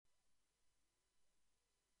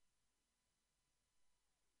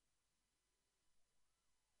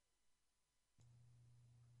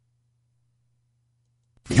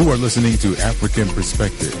You are listening to African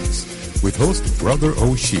Perspectives with host Brother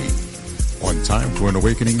Oshi on Time for an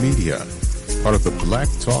Awakening Media, part of the Black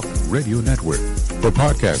Talk Radio Network. For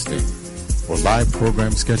podcasting or live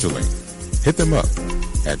program scheduling, hit them up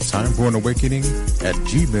at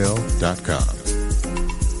timeforanawakening@gmail.com.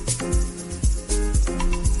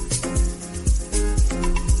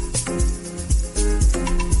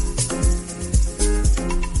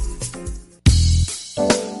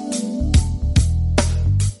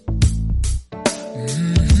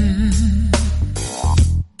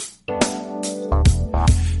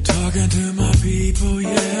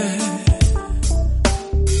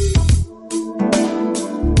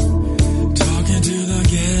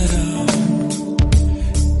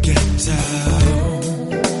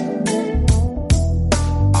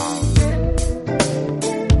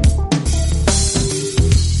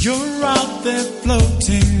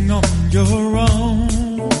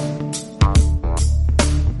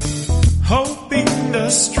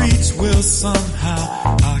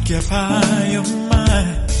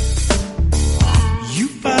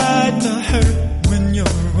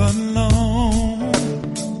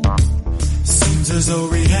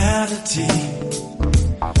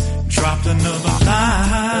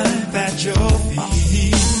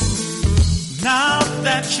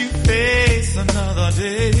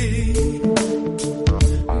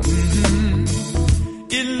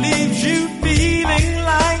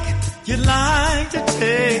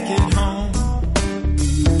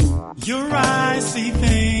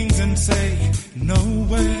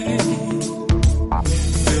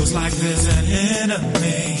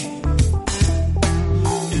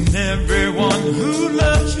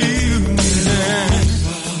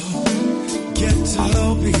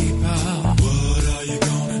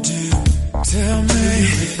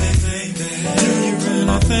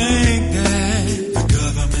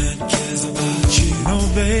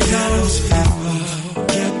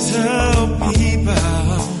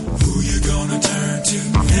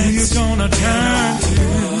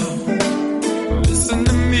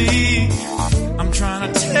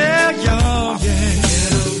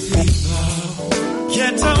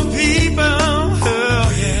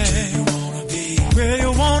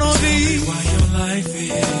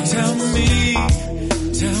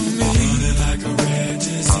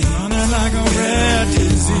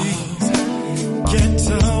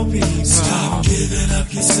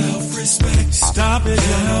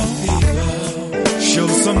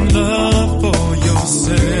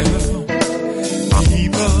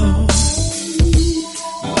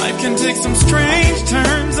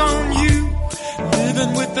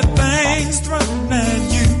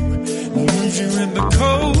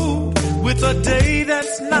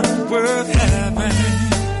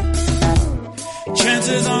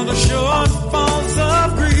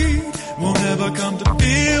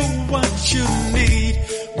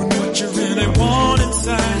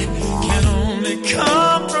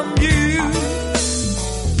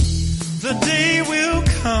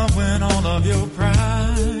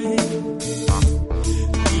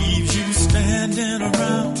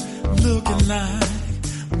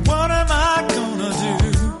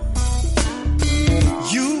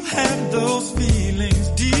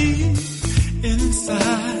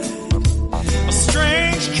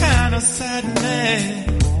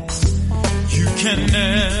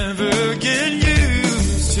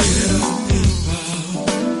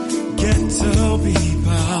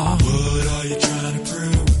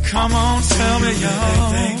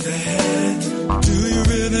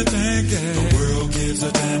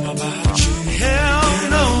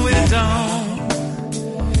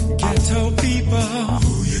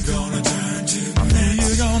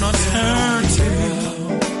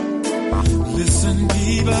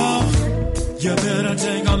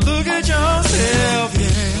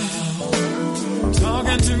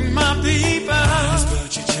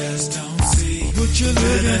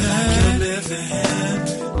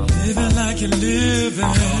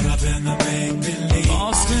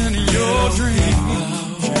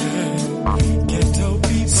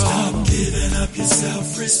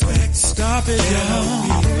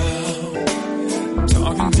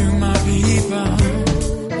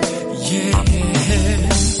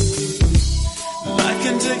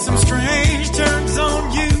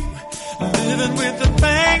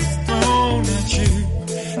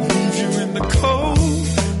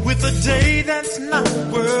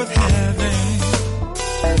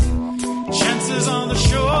 Chances on the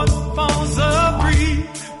shortfalls of greed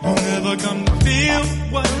won't ever come to feel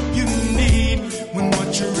what you need when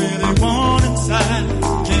what you really want inside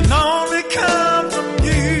can only come from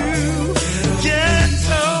you.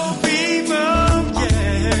 Ghetto people,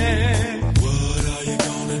 yeah. What are you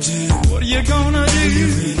gonna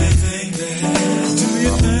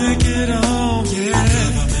it on, yeah.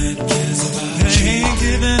 Government cares about you. Ain't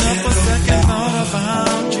giving up a second thought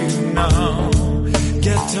about you, no.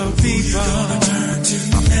 Ghetto people, you're gonna turn to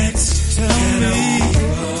next. Tell me,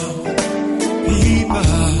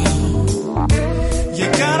 people, you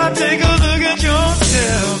gotta take a look at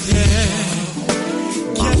yourself, yeah.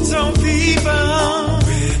 Ghetto people,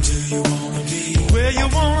 where do you wanna be? Where you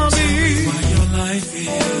wanna be? What your life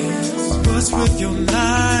is. What's with your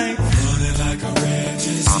life? Running like a red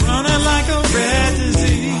disease. Running like a red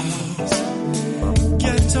disease.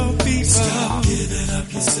 Ghetto people, stop giving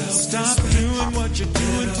up yourself. Stop doing what you're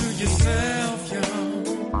doing to yourself, yo.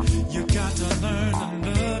 You got to learn to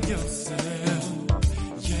love yourself.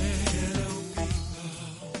 Yeah.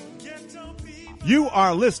 You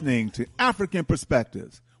are listening to African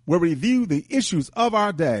Perspectives, where we review the issues of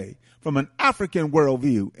our day from an African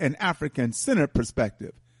worldview and African-centered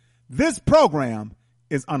perspective. This program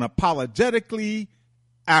is unapologetically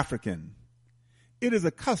African. It is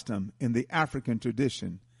a custom in the African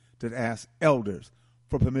tradition to ask elders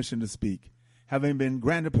for permission to speak, having been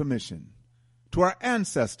granted permission. To our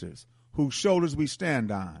ancestors, whose shoulders we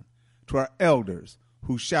stand on, to our elders,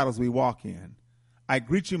 whose shadows we walk in, I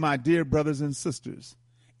greet you, my dear brothers and sisters,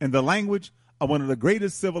 in the language of one of the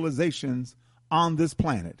greatest civilizations on this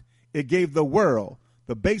planet. It gave the world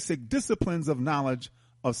the basic disciplines of knowledge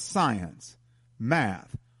of science,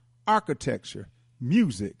 math, architecture,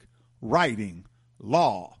 music, writing,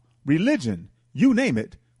 law, religion, you name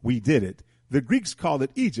it, we did it. The Greeks called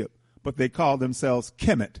it Egypt, but they called themselves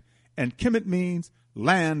Kemet, and Kemet means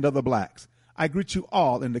land of the blacks. I greet you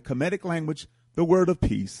all in the Kemetic language, the word of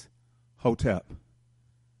peace, Hotep.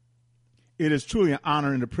 It is truly an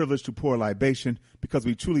honor and a privilege to pour libation because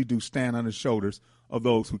we truly do stand on the shoulders of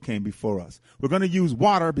those who came before us. We're going to use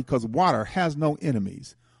water because water has no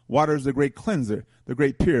enemies. Water is the great cleanser, the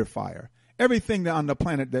great purifier. Everything on the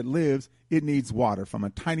planet that lives, it needs water, from a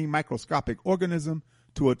tiny microscopic organism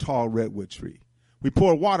to a tall redwood tree. We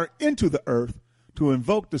pour water into the earth to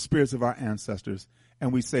invoke the spirits of our ancestors,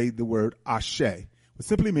 and we say the word Oshi, which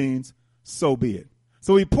simply means, so be it.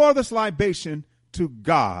 So we pour this libation to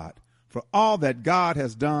God for all that God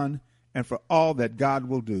has done and for all that God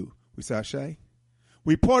will do. We say Oshi.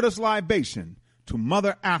 We pour this libation to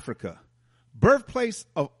Mother Africa, birthplace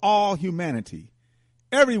of all humanity.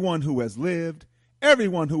 Everyone who has lived,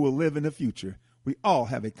 everyone who will live in the future, we all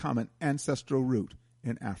have a common ancestral root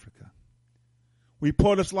in Africa. We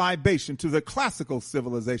pour this libation to the classical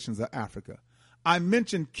civilizations of Africa. I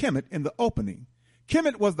mentioned Kemet in the opening.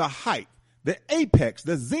 Kemet was the height, the apex,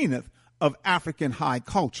 the zenith of African high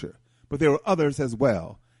culture. But there were others as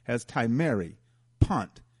well, as Timeri,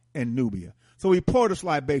 Punt, and Nubia. So we pour this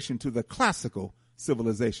libation to the classical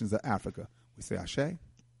civilizations of Africa. We say Ashe.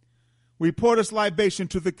 We pour this libation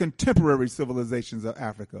to the contemporary civilizations of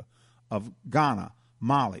Africa, of Ghana,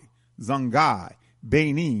 Mali, Songhai,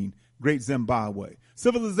 Benin, Great Zimbabwe.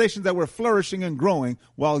 Civilizations that were flourishing and growing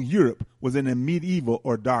while Europe was in a medieval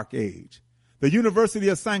or dark age. The University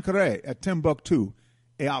of Sankore at Timbuktu,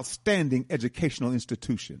 an outstanding educational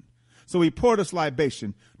institution. So we pour this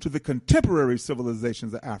libation to the contemporary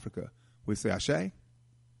civilizations of Africa. We say Ashe.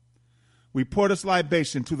 We pour this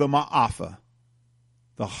libation to the Ma'afa,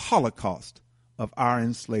 the Holocaust of our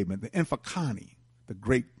enslavement, the Infakani, the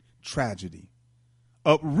great tragedy,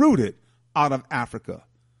 uprooted out of Africa.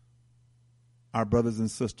 Our brothers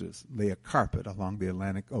and sisters lay a carpet along the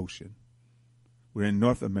Atlantic Ocean. We're in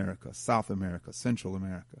North America, South America, Central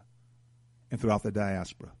America, and throughout the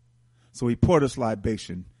diaspora. So we pour this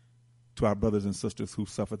libation to our brothers and sisters who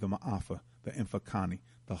suffered the Ma'afa, the Infakani,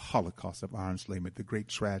 the Holocaust of our enslavement, the great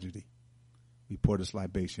tragedy. We pour this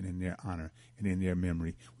libation in their honor and in their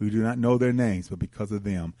memory. We do not know their names, but because of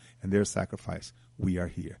them and their sacrifice, we are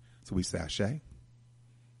here. So we say Ashe.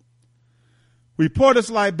 We pour this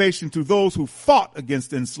libation to those who fought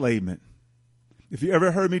against enslavement. If you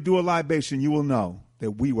ever heard me do a libation, you will know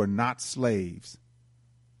that we were not slaves.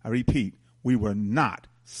 I repeat, we were not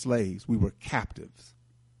slaves. We were captives.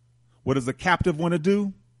 What does a captive want to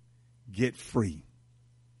do? Get free.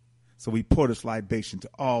 So we pour this libation to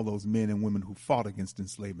all those men and women who fought against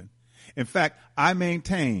enslavement. In fact, I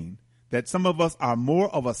maintain that some of us are more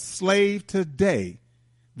of a slave today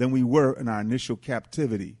than we were in our initial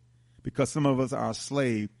captivity, because some of us are a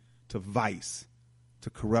slave to vice, to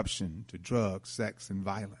corruption, to drugs, sex, and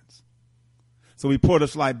violence. So we pour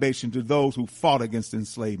this libation to those who fought against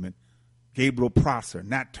enslavement. Gabriel Prosser,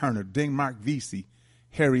 Nat Turner, Denmark Vesey,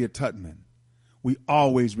 Harriet Tubman. We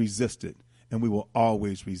always resisted, and we will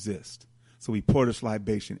always resist. So we pour this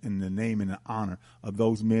libation in the name and the honor of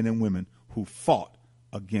those men and women who fought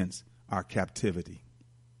against our captivity.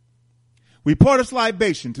 We pour this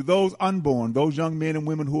libation to those unborn, those young men and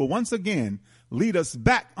women who will once again lead us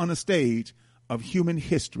back on the stage of human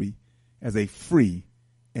history as a free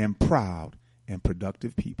and proud and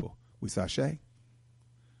productive people. We sashay.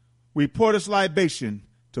 We pour this libation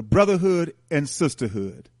to brotherhood and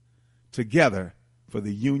sisterhood, together for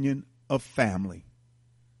the union of family.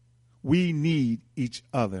 We need each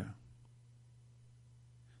other.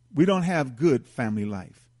 We don't have good family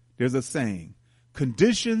life. There's a saying,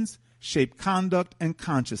 conditions shape conduct and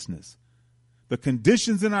consciousness. The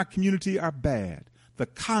conditions in our community are bad. The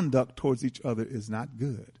conduct towards each other is not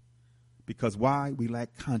good. Because why? We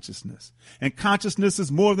lack consciousness. And consciousness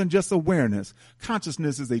is more than just awareness.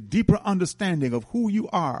 Consciousness is a deeper understanding of who you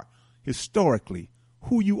are historically,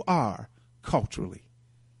 who you are culturally.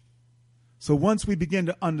 So once we begin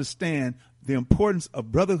to understand the importance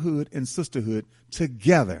of brotherhood and sisterhood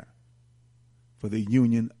together for the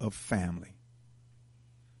union of family.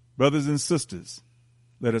 Brothers and sisters,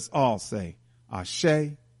 let us all say,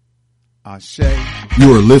 Ashe, Ashe.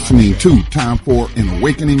 You are listening to Time for an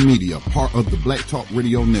Awakening Media, part of the Black Talk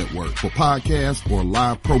Radio Network. For podcasts or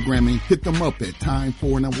live programming, hit them up at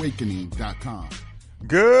timeforanawakening.com.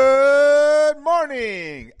 Good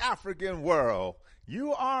morning, African world.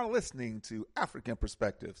 You are listening to African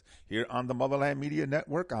Perspectives here on the Motherland Media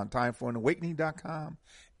Network on timeforanawakening.com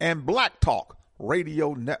and Black Talk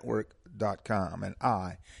Radio Network.com. And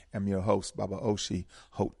I am your host, Baba Oshi,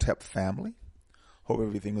 Hotep family. Hope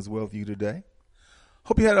everything is well with you today.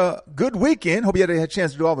 Hope you had a good weekend. Hope you had a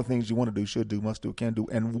chance to do all the things you want to do, should do, must do, can do,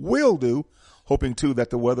 and will do. Hoping, too,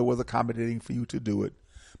 that the weather was accommodating for you to do it.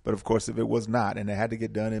 But, of course, if it was not and it had to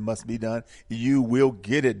get done, it must be done. You will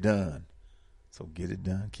get it done. So get it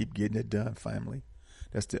done. Keep getting it done, family.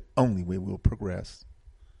 That's the only way we'll progress.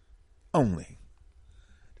 Only.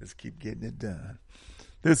 Just keep getting it done.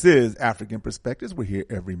 This is African Perspectives. We're here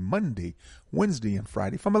every Monday, Wednesday, and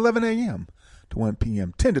Friday from 11 a.m. to 1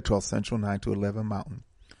 p.m., 10 to 12 Central, 9 to 11 Mountain,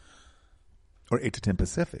 or 8 to 10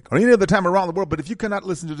 Pacific, or any other time around the world. But if you cannot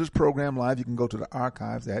listen to this program live, you can go to the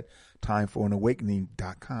archives at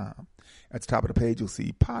timeforanawakening.com. At the top of the page, you'll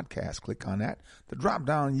see podcasts. Click on that. The drop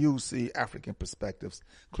down, you'll see African Perspectives.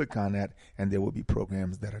 Click on that, and there will be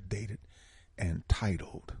programs that are dated and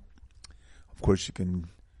titled. Of course, you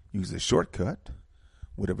can use a shortcut,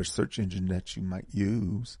 whatever search engine that you might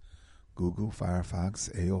use, Google,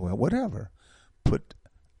 Firefox, AOL, whatever. Put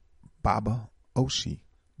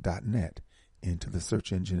babaoshi.net into the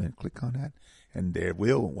search engine and click on that. And there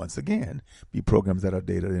will, once again, be programs that are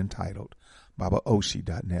dated and titled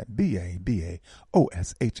babaoshi.net, BABAOSHI.net.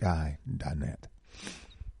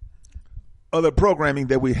 Other programming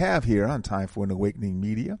that we have here on Time for an Awakening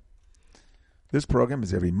Media. This program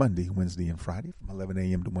is every Monday, Wednesday, and Friday from 11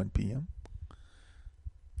 a.m. to 1 p.m.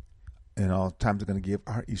 And all times are going to give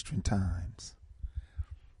our Eastern times.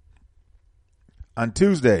 On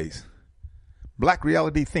Tuesdays, Black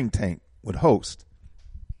Reality Think Tank would host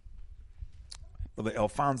Brother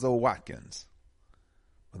Alfonso Watkins.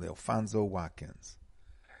 Brother Alfonso Watkins,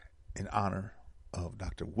 in honor of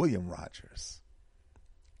Dr. William Rogers.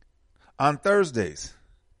 On Thursdays,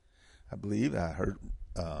 I believe I heard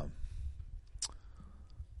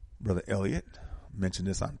Brother Elliott mention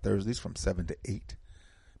this on Thursdays from 7 to 8.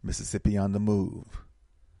 Mississippi on the Move.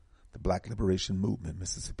 The Black Liberation Movement,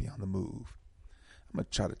 Mississippi on the Move. I'm going to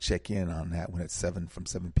try to check in on that one at 7, from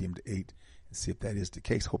 7 p.m. to 8, and see if that is the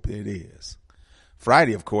case. Hope it is.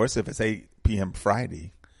 Friday, of course, if it's 8 p.m.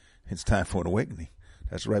 Friday, it's Time for an Awakening.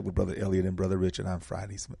 That's right, with Brother Elliott and Brother Richard on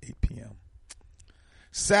Fridays from 8 p.m.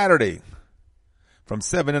 Saturday, from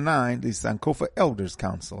 7 to 9, the Sankofa Elders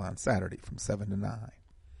Council on Saturday from 7 to 9.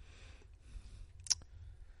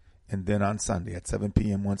 And then on Sunday at 7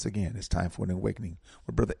 p.m. once again, it's Time for an Awakening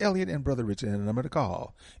with Brother Elliott and Brother Richard. And the number to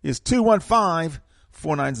call is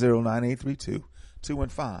 215-490-9832.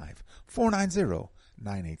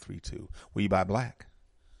 215-490-9832. We buy black.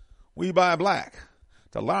 We buy black.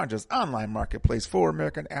 The largest online marketplace for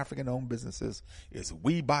American African-owned businesses is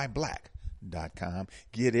WeBuyBlack.com.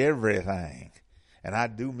 Get everything, and I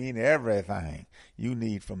do mean everything, you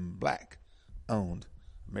need from black-owned,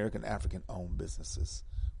 American African-owned businesses.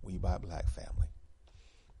 We Buy Black family.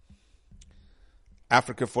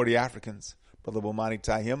 Africa for the Africans. Brother Bomani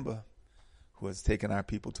Tayimba, who has taken our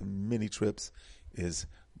people to many trips, is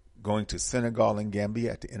going to Senegal and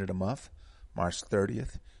Gambia at the end of the month, March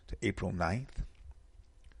 30th to April 9th.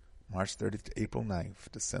 March 30th to April 9th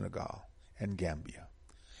to Senegal and Gambia.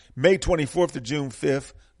 May 24th to June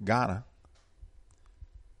 5th, Ghana.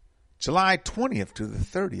 July 20th to the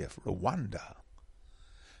 30th, Rwanda.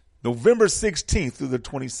 November 16th through the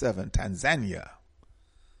 27th, Tanzania.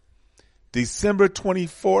 December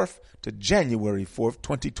 24th to January 4th,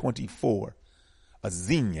 2024,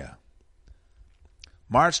 Azania.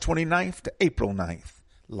 March 29th to April 9th,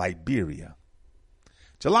 Liberia.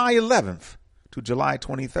 July 11th to July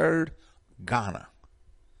 23rd, Ghana.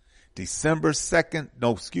 November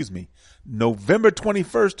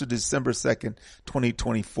 21st to December 2nd,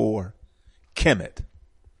 2024, Kemet.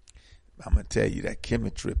 I'm going to tell you that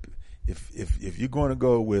Kemet trip, if you're going to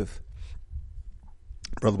go with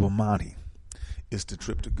Brother Bomani, it's the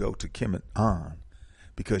trip to go to Kemet on,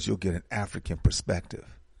 because you'll get an African perspective.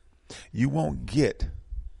 You won't get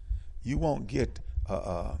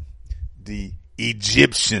the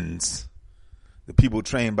Egyptians, the people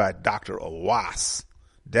trained by Dr. Awas,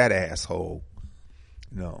 that asshole.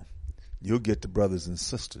 No, you'll get the brothers and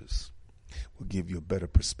sisters. Will give you a better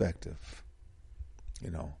perspective.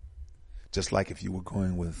 Just like if you were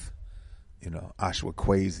going with, Ashwa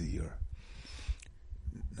Kwesi or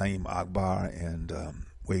Naeem Akbar and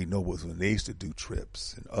Wade Nobles when they used to do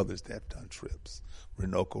trips, and others that have done trips.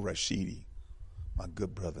 Renoko Rashidi, my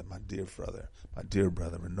good brother, my dear brother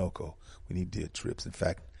Renoko, when he did trips. In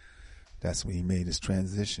fact, that's when he made his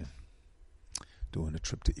transition, doing the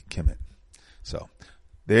trip to Kemet. So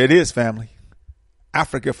there it is, family.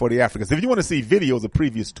 Africa for the Africans. If you want to see videos of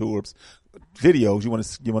previous tours, you want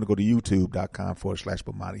to go to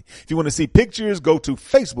youtube.com/Bomani. If you want to see pictures, go to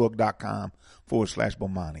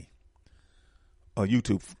facebook.com/Bomani. Or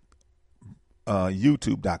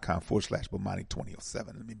youtube.com/Bomani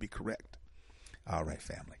 2007. Let me be correct. All right,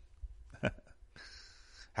 family.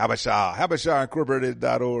 Habashah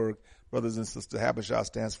Incorporated.org. Brothers and sisters, Habashah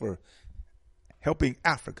stands for Helping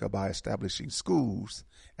Africa by Establishing Schools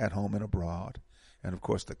at Home and Abroad. And, of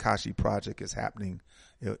course, the Kashi Project is happening.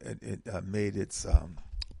 It made its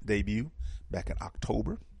debut back in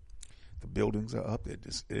October. The buildings are up. It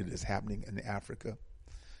is happening in Africa.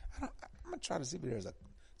 I'm going to try to see if there's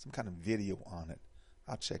some kind of video on it.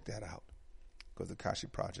 I'll check that out, because the Kashi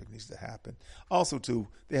Project needs to happen. Also, too,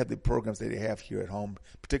 they have the programs that they have here at home,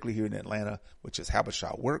 particularly here in Atlanta, which is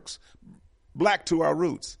Habashah Works, Black to Our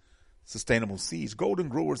Roots, Sustainable Seeds, Golden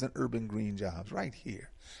Growers, and Urban Green Jobs, right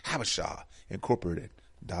here. Habashah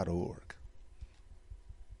Incorporated.org.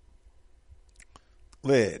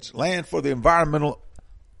 LEDGE, Land for the Environmental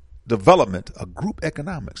Development of Group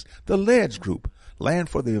Economics. The LEDGE Group, Land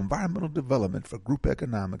for the Environmental Development for Group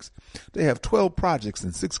Economics. They have 12 projects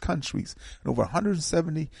in 6 countries and over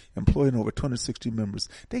 170 employing over 260 members.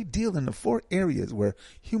 They deal in the 4 areas where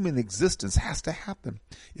human existence has to happen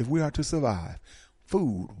if we are to survive: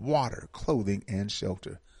 food, water, clothing, and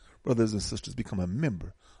shelter. Brothers and sisters, become a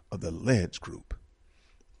member of the LEDGE Group.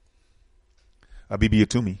 Abibi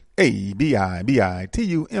Atumi,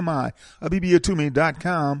 ABIBITUMI,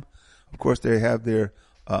 AbibiAtumi.com. Of course, they have their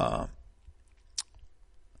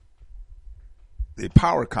the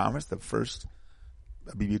Power Conference, the first,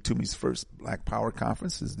 Abibi Atumi's first Black Power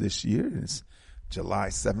Conference is this year. It's July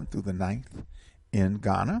 7th through the 9th in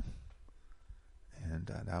Ghana.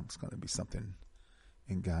 And that's going to be something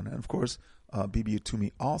in Ghana. And, of course, Bibi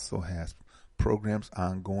Atumi also has programs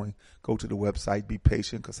ongoing. Go to the website. Be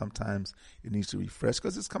patient, because sometimes it needs to refresh,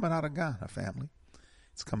 because it's coming out of Ghana, family.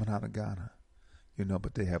 It's coming out of Ghana.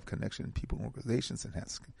 But they have connection in people and organizations, and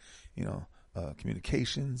has,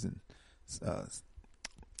 communications and,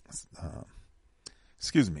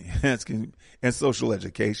 and social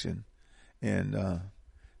education. And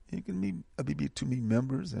you can meet Bibi Atumi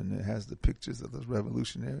members, and it has the pictures of those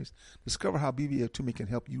revolutionaries. Discover how Bibi Atumi can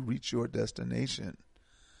help you reach your destination.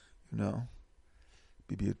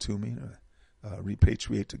 Bibi Atumi,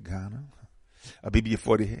 repatriate to Ghana. Bibi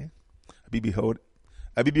Afodihe, Bibi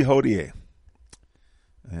Hodie,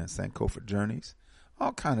 and Sankofa Journeys.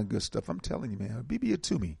 All kind of good stuff. I'm telling you, man.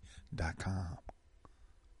 BibiAtumi.com.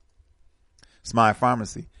 Smile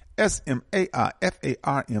Pharmacy, SMAIFARMACY.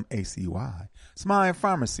 Smile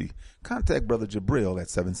Pharmacy. Contact Brother Jabril at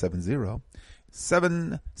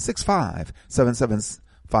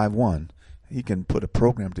 770-765-7751. He can put a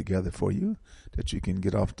program together for you that you can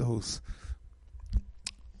get off those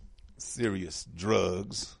serious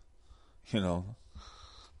drugs,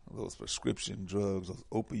 those prescription drugs, those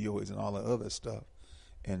opioids and all that other stuff,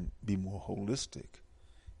 and be more holistic.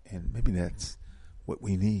 And maybe that's what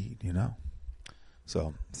we need,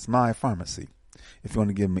 So, Smile Pharmacy. If you want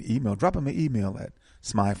to give them an email, drop them an email at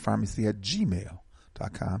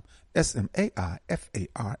smilepharmacy@gmail.com.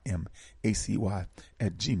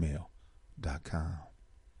 SMAIFARMACY@gmail.com.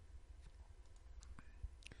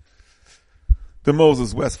 The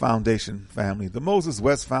Moses West Foundation, family. The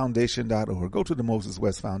MosesWestFoundation.org. Go to the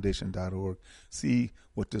MosesWestFoundation.org. See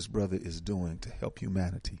what this brother is doing to help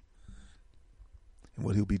humanity, and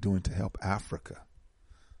what he'll be doing to help Africa.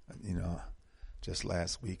 Just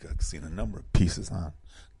last week I've seen a number of pieces on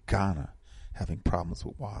Ghana having problems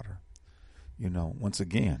with water. Once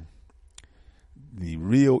again, the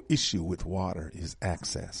real issue with water is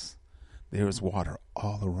access. There is water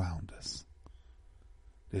all around us.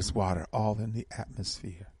 There's water all in the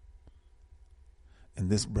atmosphere. And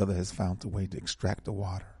this brother has found a way to extract the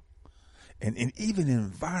water. And even in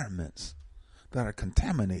environments that are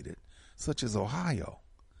contaminated, such as Ohio,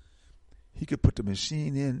 he could put the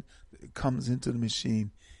machine in, it comes into the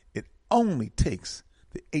machine. It only takes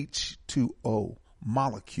the H2O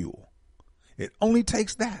molecule. It only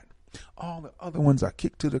takes that. All the other ones are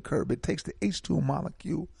kicked to the curb. It takes the H2O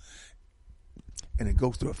molecule and it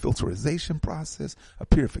goes through a filterization process, a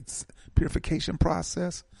purification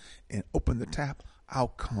process, and open the tap.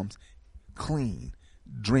 Out comes clean,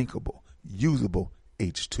 drinkable, usable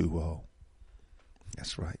H2O.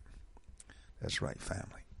 That's right. That's right,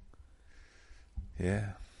 family.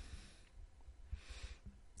 Yeah.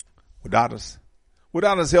 Withouta's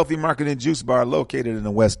Healthy Market and Juice Bar, located in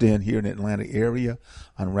the West End here in the Atlanta area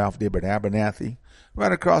on Ralph Dibert Abernathy,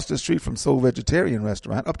 right across the street from Soul Vegetarian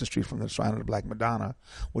Restaurant, up the street from the Shrine of the Black Madonna.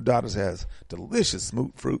 Withouta's has delicious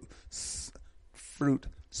fruit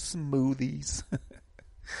smoothies,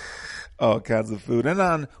 all kinds of food. And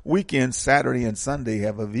on weekends, Saturday and Sunday,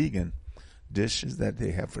 have a vegan dishes that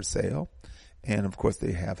they have for sale. And, of course,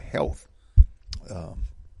 they have health,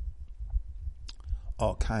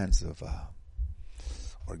 all kinds of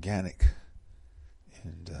organic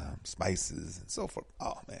and spices and so forth.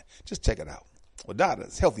 Oh, man, just check it out.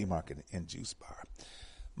 Withouta's Healthy Market and Juice Bar.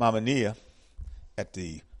 Mama Nia at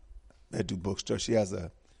the Medu Bookstore, she has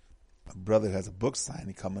a brother has a book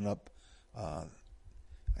signing coming up,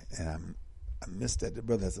 and I missed that. The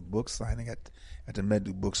brother has a book signing at the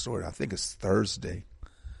Medu Bookstore. I think it's Thursday.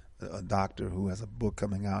 A doctor who has a book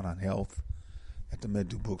coming out on health at the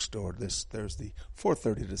Medu Bookstore this Thursday,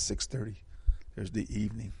 4:30 to 6:30, Thursday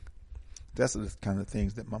evening. That's the kind of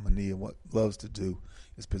things that Mama Nia loves to do,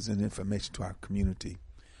 is present information to our community.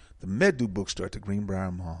 The Medu Bookstore at the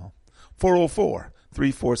Greenbrier Mall,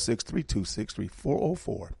 404-346-3263,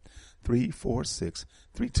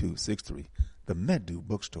 404-346-3263. The Medu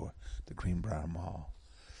Bookstore, the Greenbrier Mall.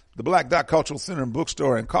 The Black Dot Cultural Center and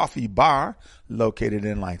Bookstore and Coffee Bar, located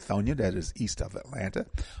in Lithonia, that is east of Atlanta,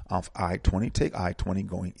 off I-20. Take I-20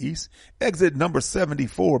 going east. Exit number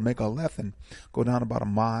 74, make a left and go down about a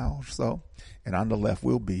mile or so. And on the left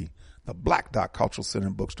will be the Black Dot Cultural Center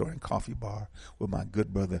and Bookstore and Coffee Bar with my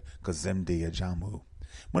good brother Kazemde Ajamu.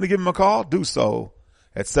 Want to give him a call? Do so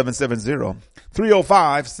at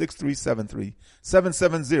 770-305-6373.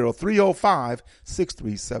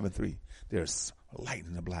 770-305-6373. There's light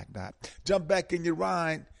in the Black Dot. Jump back in your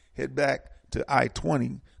ride, head back to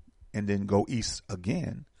I-20, and then go east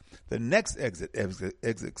again. The next exit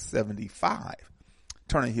 75,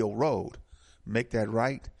 Turner Hill Road. Make that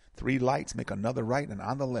right, 3 lights, make another right, and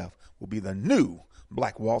on the left will be the new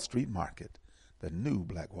Black Wall Street Market. The new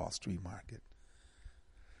Black Wall Street Market.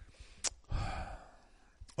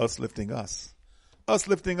 Us lifting us. Us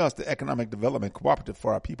lifting us, the economic development cooperative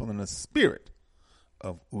for our people in the spirit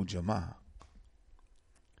of Ujamaa.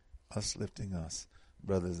 Us lifting us,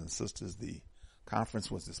 brothers and sisters. The conference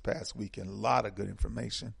was this past weekend. A lot of good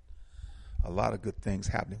information, a lot of good things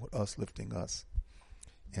happening with us lifting us.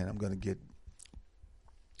 And I'm going to get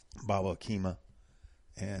Baba Akima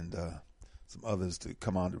and some others to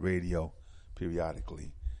come on the radio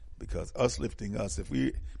periodically, because us lifting us, if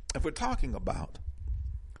we're talking about,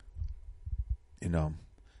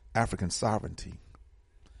 African sovereignty,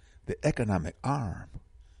 the economic arm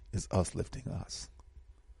is us lifting us.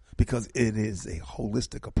 Because it is a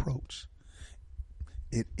holistic approach.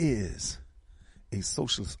 It is a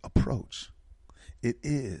socialist approach. It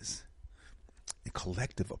is a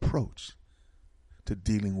collective approach to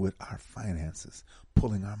dealing with our finances,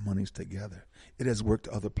 pulling our monies together. It has worked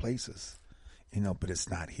other places, but it's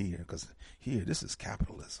not here, because here, this is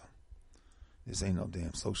capitalism. This ain't no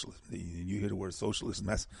damn socialism. You hear the word socialism,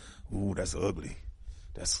 that's ugly.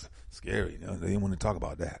 That's scary. They didn't want to talk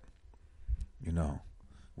about that. We don't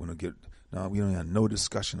have no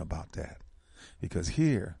discussion about that, because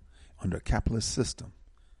here, under this capitalist system,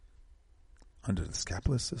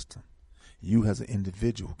 you as an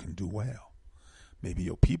individual can do well. Maybe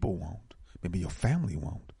your people won't, maybe your family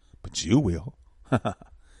won't, but you will. And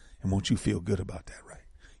won't you feel good about that, right?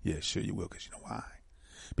 Yeah, sure you will, because you know why?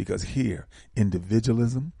 Because here,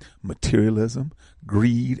 individualism, materialism,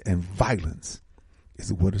 greed, and violence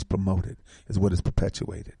is what is promoted, is what is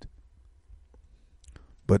perpetuated.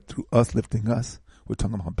 But through us lifting us, we're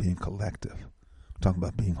talking about being collective. We're talking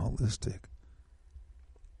about being holistic.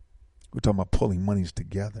 We're talking about pulling monies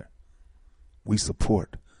together. We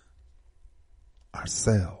support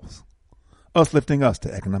ourselves. Us lifting us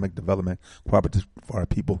to economic development cooperative for our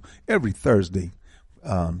people every Thursday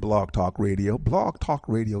on Blog Talk Radio,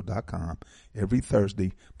 blogtalkradio.com, every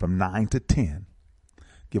Thursday from 9 to 10.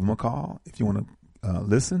 Give them a call if you want to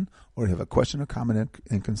listen or have a question or comment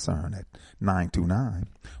and concern at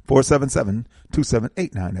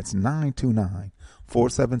 929-477-2789. That's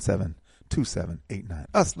 929-477-2789.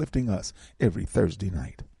 Us lifting us every Thursday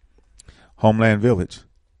night. Homeland Village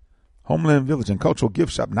and Cultural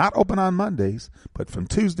Gift Shop, not open on Mondays, but from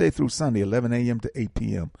Tuesday through Sunday, 11 a.m. to 8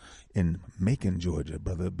 p.m. in Macon, Georgia.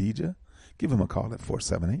 Brother Abijah, give him a call at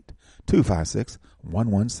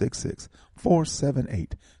 478-256-1166,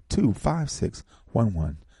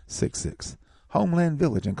 478-256-1166. Homeland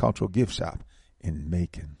Village and Cultural Gift Shop in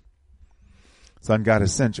Macon. Sun God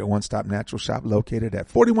Essential, one-stop natural shop located at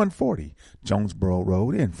 4140 Jonesboro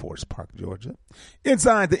Road in Forest Park, Georgia.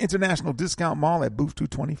 Inside the International Discount Mall at Booth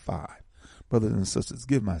 225. Brothers and sisters,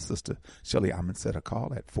 give my sister Shelly Amundset a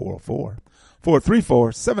call at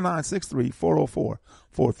 404-434-7963,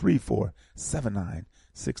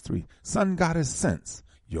 404-434-7963. Sun Goddess Sense,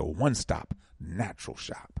 your one-stop natural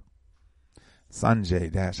shop.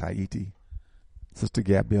 Sanjay-Haiti. Sister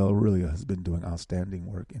Gabrielle Aurelia has been doing outstanding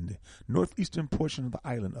work in the northeastern portion of the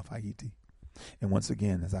island of Haiti. And once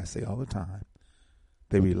again, as I say all the time,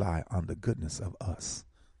 they rely on the goodness of us,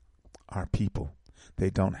 our people. They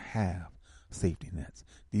don't have safety nets.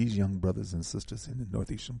 These young brothers and sisters in the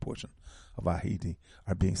northeastern portion of Haiti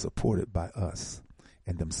are being supported by us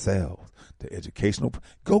and themselves. The educational,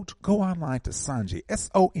 go online to Sanjay,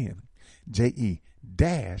 SONJE-Haiti,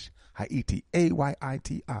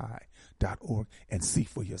 AYITI.org, and see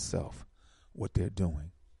for yourself what they're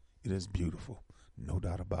doing. It is beautiful, no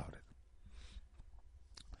doubt about it.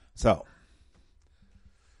 So,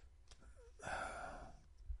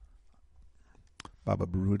 Baba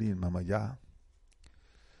Barudi and Mama Ya,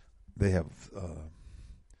 they have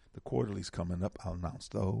the quarterlies coming up. I'll announce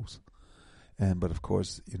those. But of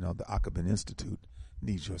course, the Afrikan Institute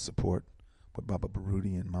needs your support. What Baba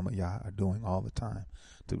Barudi and Mama Ya are doing all the time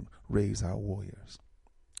to raise our warriors.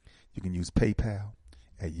 You can use PayPal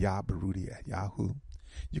at yabarudi at Yahoo.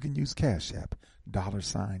 You can use Cash App,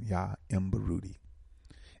 $Ya M Barudi,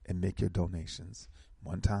 and make your donations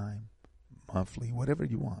one time, monthly, whatever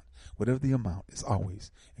you want. Whatever the amount is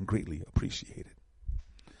always and greatly appreciated.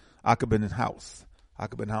 Afrikan House.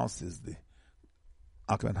 Afrikan House is the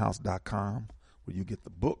AfrikanHouse.com, where you get the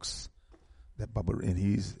books that Baba, and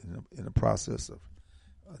he's in the process of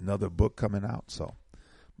another book coming out. So,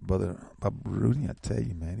 Brother Baba Rudy, I tell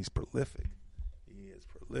you, man, he's prolific. He is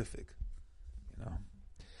prolific.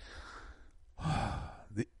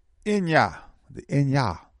 The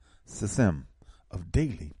Inya system of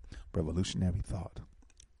daily revolutionary thought.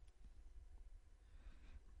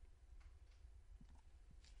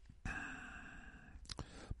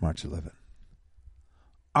 March 11.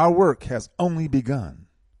 Our work has only begun.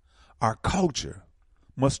 Our culture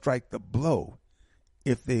must strike the blow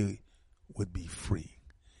if they would be free.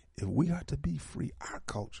 If we are to be free, our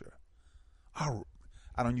culture, I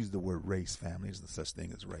don't use the word race, family. There's no such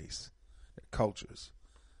thing as race. They're cultures.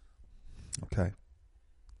 Okay?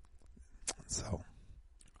 So,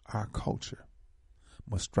 our culture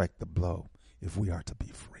must strike the blow if we are to be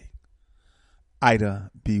free. Ida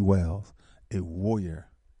B. Wells, a warrior,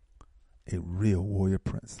 a real warrior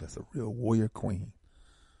princess, a real warrior queen.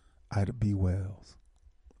 Ida B. Wells,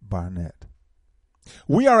 Barnett.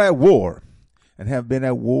 We are at war and have been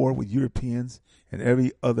at war with Europeans and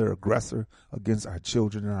every other aggressor against our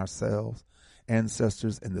children and ourselves,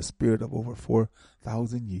 ancestors, in the spirit of over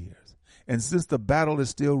 4,000 years. And since the battle is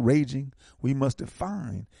still raging, we must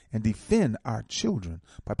define and defend our children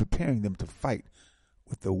by preparing them to fight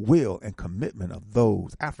with the will and commitment of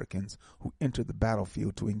those Africans who enter the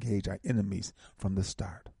battlefield to engage our enemies from the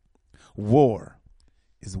start. War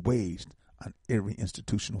is waged on every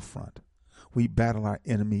institutional front. We battle our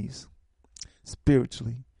enemies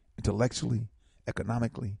spiritually, intellectually,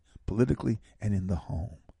 economically, politically, and in the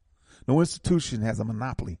home. No institution has a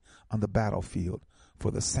monopoly on the battlefield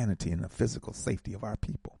for the sanity and the physical safety of our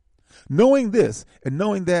people. Knowing this, and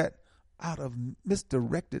knowing that out of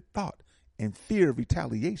misdirected thought and fear of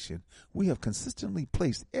retaliation, we have consistently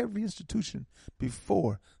placed every institution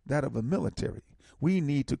before that of a military. We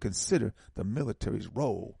need to consider the military's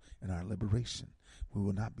role in our liberation. We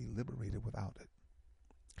will not be liberated without it.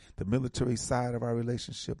 The military side of our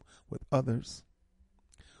relationship with others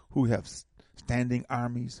who have standing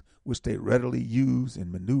armies which they readily use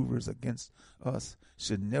in maneuvers against us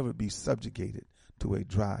should never be subjugated to a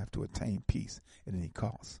drive to attain peace at any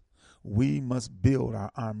cost. We must build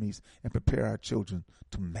our armies and prepare our children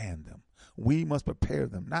to man them. We must prepare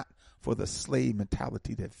them not for the slave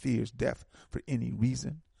mentality that fears death for any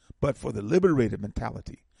reason, but for the liberated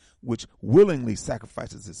mentality which willingly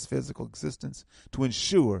sacrifices its physical existence to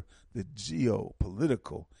ensure the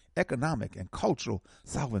geopolitical, economic, and cultural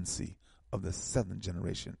solvency of the seventh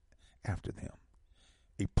generation after them.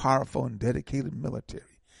 A powerful and dedicated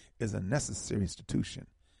military is a necessary institution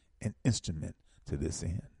and instrument to this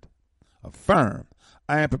end. Affirm,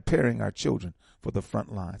 I am preparing our children for the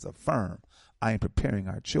front lines. Affirm, I am preparing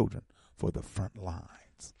our children for the front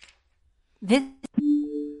lines. This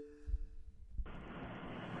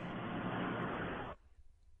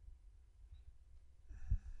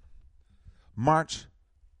March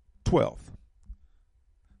 12th.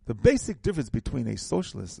 The basic difference between a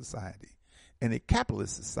socialist society and a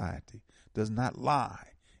capitalist society does not lie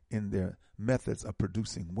in their methods of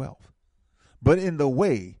producing wealth, but in the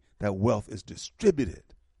way that wealth is distributed.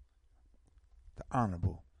 The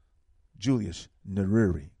Honorable Julius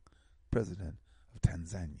Nyerere, President of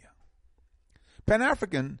Tanzania.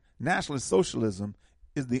 Pan-African nationalist socialism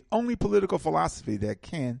is the only political philosophy that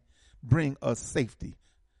can bring us safely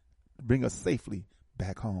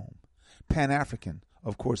back home. Pan-African,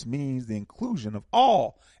 of course, means the inclusion of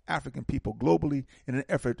all African people globally in an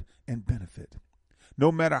effort and benefit.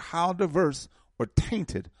 No matter how diverse or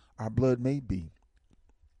tainted our blood may be,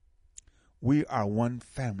 we are one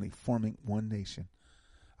family forming one nation.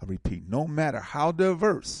 I repeat, no matter how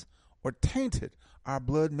diverse or tainted our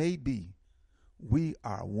blood may be, we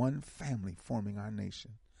are one family forming our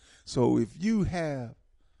nation. So if you have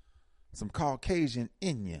some Caucasian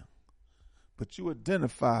in you, but you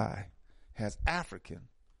identify as African,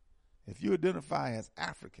 if you identify as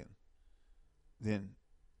African, then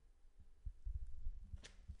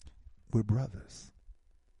we're brothers.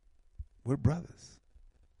 We're brothers.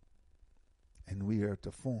 And we are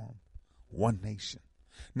to form one nation.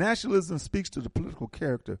 Nationalism speaks to the political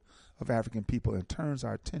character of African people and turns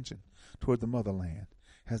our attention toward the motherland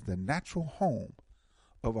as the natural home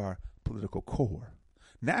of our political core.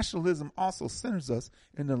 Nationalism also centers us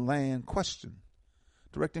in the land question,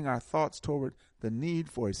 directing our thoughts toward the need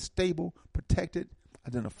for a stable, protected,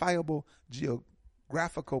 identifiable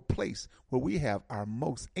geographical place where we have our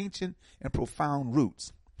most ancient and profound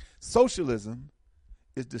roots. Socialism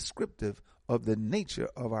is descriptive of the nature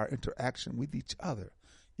of our interaction with each other,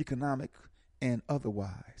 economic and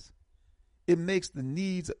otherwise. It makes the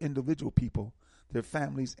needs of individual people, their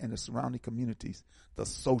families, and the surrounding communities the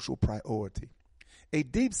social priority. A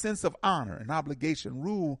deep sense of honor and obligation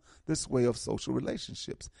rule this way of social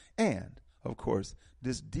relationships. And, of course,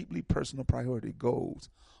 this deeply personal priority goes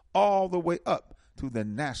all the way up to the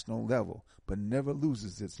national level, but never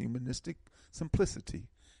loses its humanistic simplicity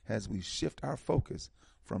as we shift our focus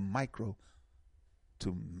from micro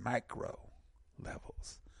to macro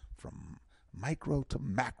levels. From micro to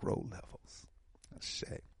macro levels.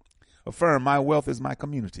 Affirm, my wealth is my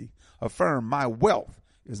community. Affirm, my wealth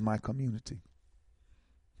is my community.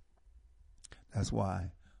 That's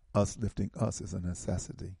why us lifting us is a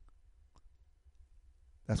necessity.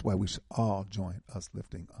 That's why we should all join us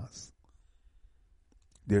lifting us.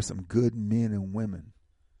 There's some good men and women,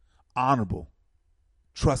 honorable,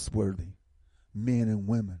 trustworthy men and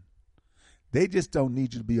women. They just don't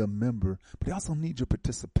need you to be a member, but they also need your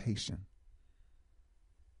participation.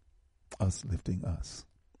 Us lifting us.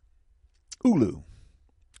 Ulu,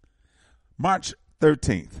 March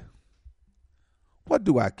 13th. What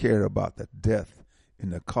do I care about the death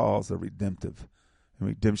in the cause of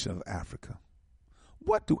redemption of Africa?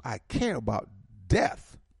 What do I care about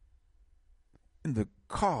death in the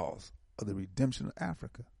cause of the redemption of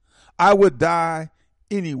Africa? I would die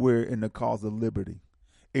anywhere in the cause of liberty.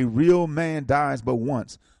 A real man dies but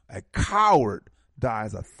once. A coward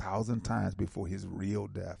dies 1,000 times before his real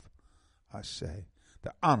death. Ashe.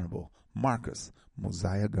 The Honorable Marcus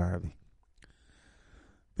Mosiah Garvey.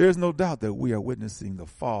 There's no doubt that we are witnessing the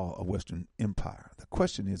fall of Western Empire. The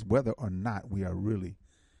question is whether or not we are really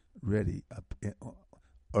ready,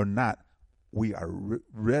 or not we are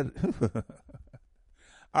ready.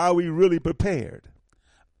 Are we really prepared?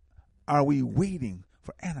 Are we waiting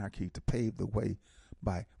for anarchy to pave the way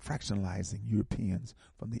by fractionalizing Europeans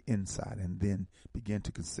from the inside and then begin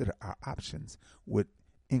to consider our options with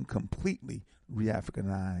incompletely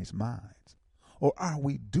re-Africanized minds? Or are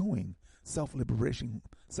we doing self-liberating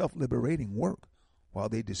work while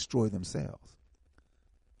they destroy themselves?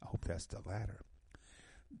 I hope that's the latter.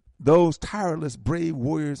 Those tireless, brave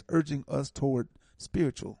warriors urging us toward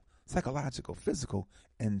spiritual, psychological, physical,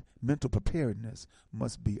 and mental preparedness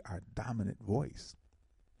must be our dominant voice.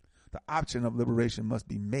 The option of liberation must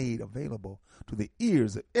be made available to the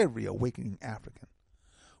ears of every awakening African.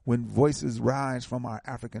 When voices rise from our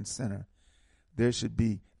African center, there should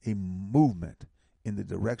be a movement in the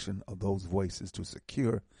direction of those voices to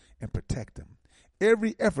secure and protect them.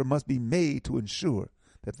 Every effort must be made to ensure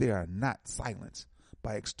that they are not silenced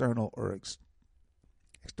by external or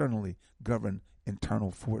externally governed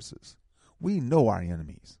internal forces. We know our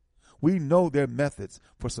enemies. We know their methods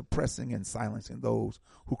for suppressing and silencing those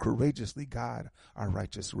who courageously guide our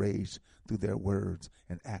righteous rage through their words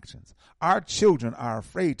and actions. Our children are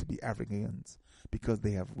afraid to be Africans because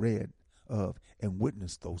they have read of and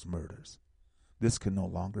witnessed those murders. This can no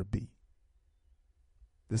longer be.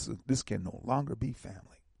 This can no longer be,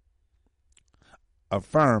 family.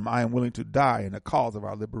 Affirm, I am willing to die in the cause of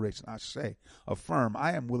our liberation. I say, affirm,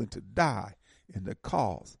 I am willing to die in the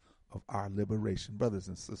cause of our liberation. Brothers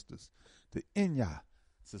and sisters, the Inya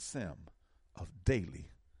System of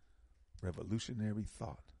daily revolutionary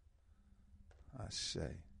thought. I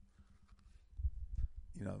say,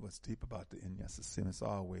 you know, what's deep about the Inya System, it's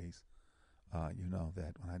always, that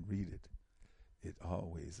when I read it, it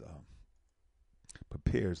always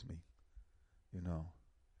prepares me, It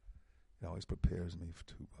always prepares me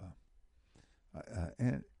to,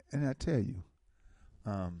 and I tell you,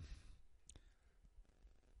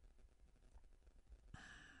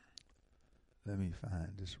 let me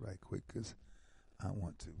find this right quick because I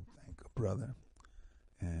want to thank a brother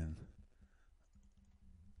and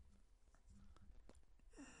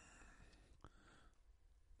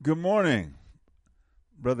good morning,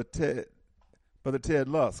 Brother Ted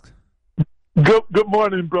Lusk. Good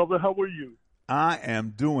morning, brother. How are you? I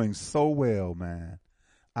am doing so well, man.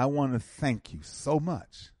 I want to thank you so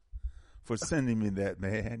much for sending me that,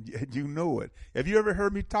 man. You know it. Have you ever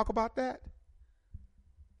heard me talk about that?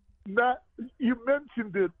 You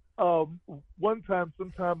mentioned it one time,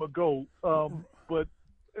 some time ago, and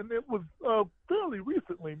it was fairly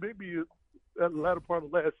recently, maybe at the latter part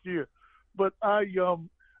of last year. But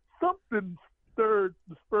something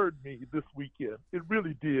spurred me this weekend. It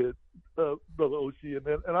really did, Brother Oshi.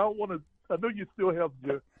 And I know you still have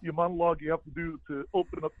your monologue you have to do to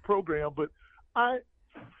open up the program, but I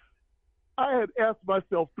had asked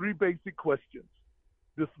myself 3 basic questions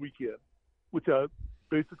this weekend, which I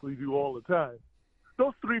basically do all the time.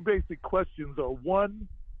 Those 3 basic questions are: 1,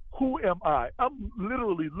 who am I? I'm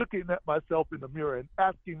literally looking at myself in the mirror and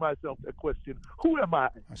asking myself that question, who am I?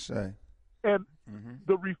 I say. And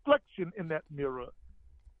the reflection in that mirror,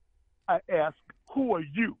 I ask, who are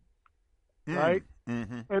you? Right?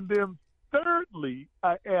 Mm-hmm. And then thirdly,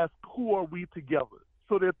 I ask, who are we together?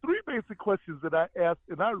 So there are 3 basic questions that I asked,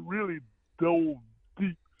 and I really dove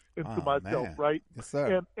deep into myself, man. right? Yes,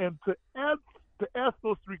 sir. And to ask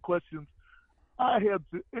those 3 questions,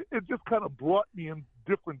 it just kind of brought me in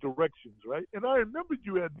different directions, right? And I remember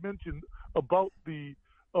you had mentioned about the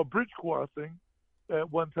bridge crossing at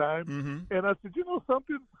one time, and I said, you know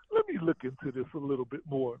something, let me look into this a little bit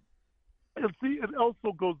more. And see, it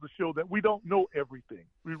also goes to show that we don't know everything.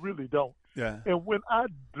 We really don't. Yeah. And when I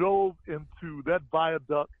dove into that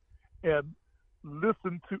viaduct and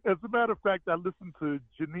listened to, as a matter of fact, I listened to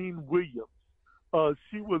Janine Williams.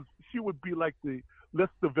 She would be like the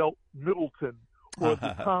Lester Middleton or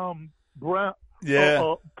the Tom Brown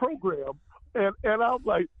program. And I'm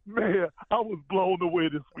like, man, I was blown away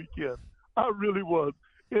this weekend. I really was.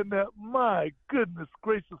 In that, my goodness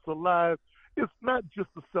gracious alive, it's not just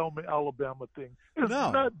the Selma, Alabama thing. It's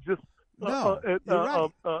not just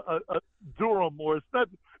Durham, or it's not.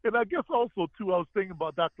 And I guess also too, I was thinking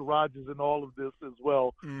about Dr. Rogers and all of this as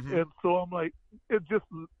well. And so I'm like,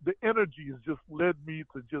 the energy has just led me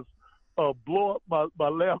to just blow up my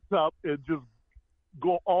laptop and just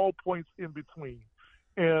go all points in between.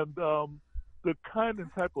 And the kind and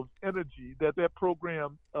type of energy that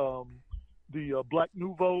program, the Black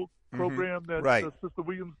Nouveau program that Sister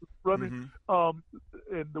Williams is running,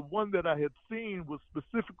 and the one that I had seen was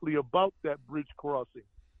specifically about that bridge crossing.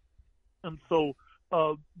 And so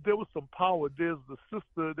there was some power. There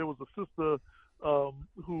was a sister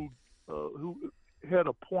who had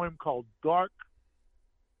a poem called Dark.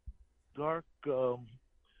 Well,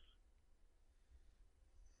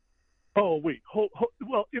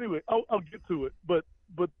 anyway, I'll get to it. But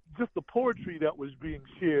just the poetry that was being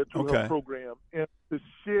shared through her program, and to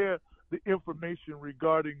share the information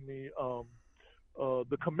regarding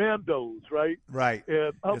the commandos, right? Right.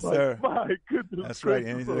 And I'm yes, like, sir. My goodness. That's right.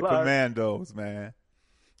 And the commandos, man.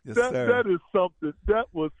 Yes, sir. That is something. That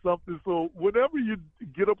was something. So whenever you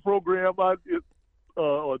get a program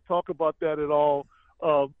or talk about that at all,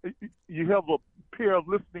 you have a pair of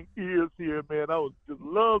listening ears here, man. I would just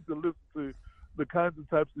love to listen to the kinds of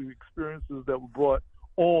types of experiences that were brought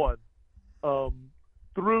on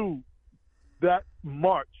through that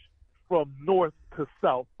march from north to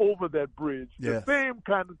south over that bridge. Yes. The same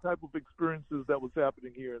kind of type of experiences that was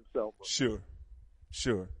happening here in Selma.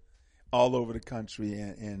 Sure. All over the country,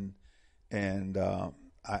 and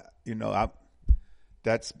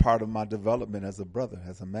that's part of my development as a brother,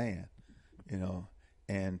 as a man,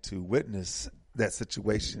 and to witness that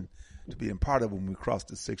situation, to be a part of when we crossed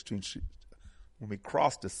the 16th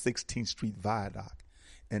Street Viaduct,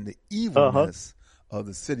 and the evilness of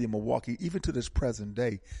the city of Milwaukee, even to this present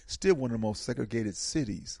day, still one of the most segregated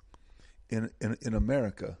cities in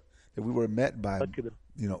America. That we were met by,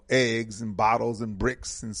 eggs and bottles and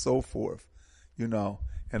bricks and so forth, and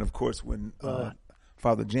of course when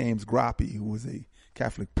Father James Groppe, who was a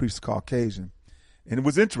Catholic priest, Caucasian, and it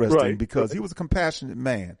was interesting because he was a compassionate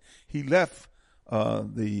man. He left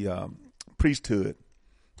the priesthood,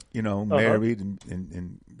 married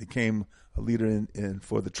and became a leader in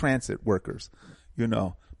for the transit workers,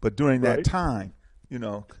 But during that time,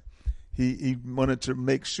 he wanted to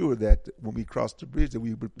make sure that when we crossed the bridge that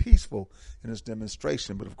we were peaceful in this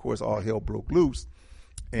demonstration. But of course, all hell broke loose,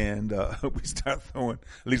 and we started throwing.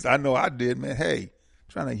 At least I know I did, man. Hey,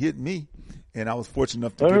 trying to hit me, and I was fortunate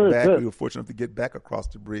enough to get back. We were fortunate enough to get back across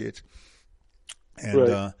the bridge, and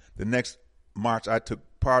the next march I took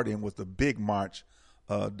part in was the big march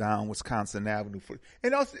down Wisconsin Avenue.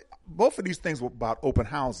 And also, both of these things were about open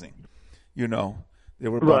housing, They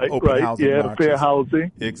were about open housing marches. Fair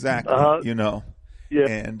housing. Exactly, Yeah.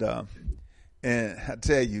 And I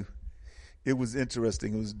tell you, it was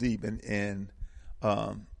interesting. It was deep, and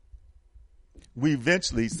we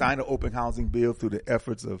eventually signed an open housing bill through the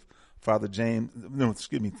efforts of through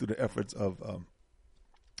the efforts of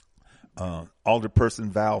Alderperson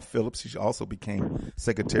Val Phillips. She also became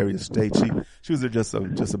Secretary of State. She was just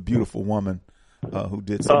a beautiful woman who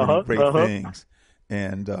did so many great things,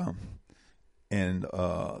 and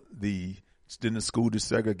the school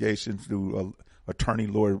desegregation through Attorney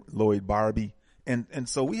Lloyd Barbie, and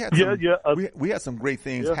so we had we had some great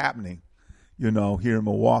things happening, here in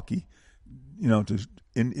Milwaukee,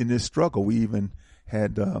 in this struggle. We even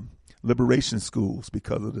had liberation schools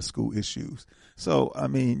because of the school issues. So I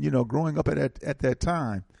mean, growing up at that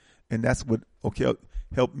time, and that's what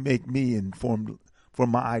helped make me informed for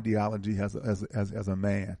my ideology as a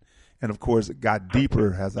man, and of course it got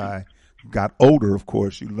deeper as I got older. Of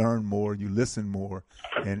course, you learn more, you listen more,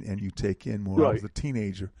 and you take in more. I was a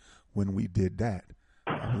teenager when we did that.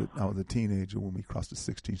 I was a teenager when we crossed the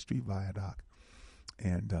 16th Street Viaduct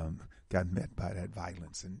and got met by that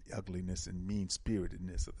violence and ugliness and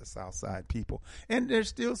mean-spiritedness of the South Side people. And there's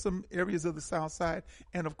still some areas of the South Side.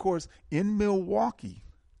 And, of course, in Milwaukee,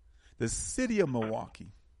 the city of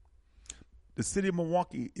Milwaukee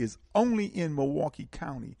is only in Milwaukee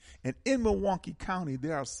County. And in Milwaukee County,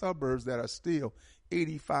 there are suburbs that are still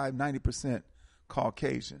 85, 90%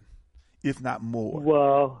 Caucasian, if not more.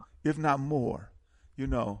 Wow. If not more,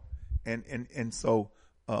 And so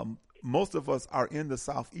most of us are in the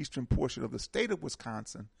southeastern portion of the state of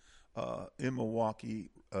Wisconsin, in Milwaukee,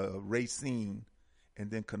 Racine, and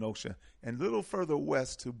then Kenosha. And a little further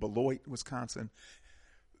west to Beloit, Wisconsin,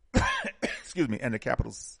 excuse me, and the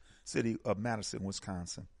capital city of Madison,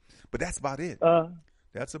 Wisconsin. But that's about it.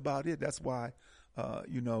 That's about it. That's why,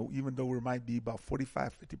 even though we might be about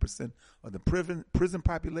 45, 50% of the prison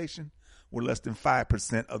population, we're less than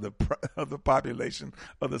 5% of the population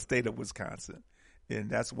of the state of Wisconsin. And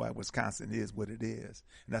that's why Wisconsin is what it is.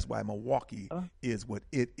 And that's why Milwaukee is what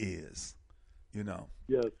it is,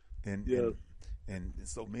 Yes. And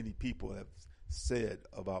so many people have said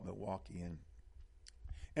about Milwaukee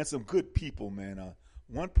and some good people, man.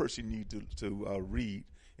 One person you need to read,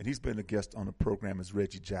 and he's been a guest on the program, is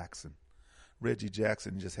Reggie Jackson. Reggie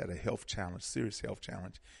Jackson just had a health challenge, serious health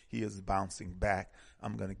challenge. He is bouncing back.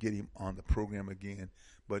 I'm going to get him on the program again,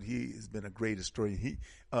 but he has been a great historian.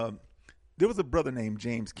 There was a brother named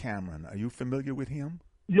James Cameron. Are you familiar with him?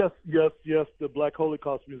 Yes. The Black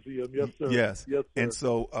Holocaust Museum. Yes, sir. Yes. Yes, sir. And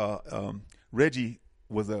so Reggie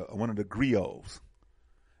was one of the griots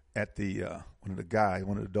at the one of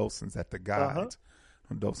the docents at the guides,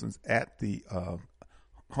 docents at the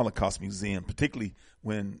Holocaust Museum, particularly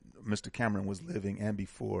when Mr. Cameron was living and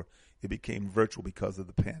before it became virtual because of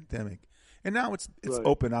the pandemic. And now it's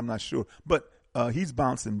open. I'm not sure, but he's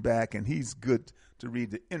bouncing back, and he's good to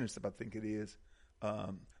read the Intercept, I think it is.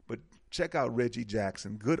 But check out Reggie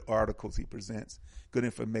Jackson. Good articles he presents, good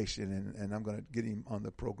information, and I'm going to get him on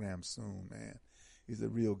the program soon, man. He's a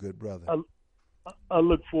real good brother. I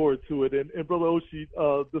look forward to it. And Brother Oshi,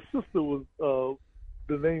 the sister was,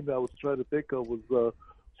 the name that I was trying to think of was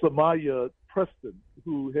Samaya Preston,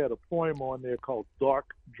 who had a poem on there called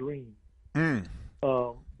 "Dark Dream."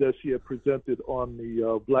 That she had presented on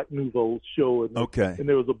the Black Nouveau show, and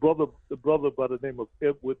there was a brother by the name of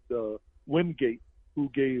Edward Wingate who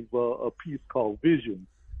gave a piece called "Vision."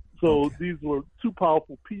 So these were two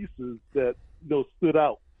powerful pieces that stood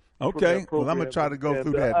out. Okay, well, I'm gonna try to go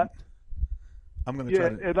through that. I'm gonna try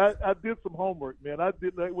to. And I did some homework, man. I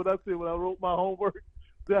did like when I wrote my homework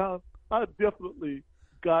down. I definitely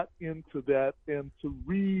got into that and to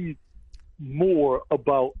read more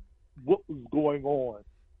about what was going on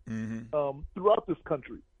throughout this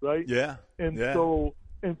country, right? Yeah. So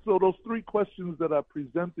those three questions that I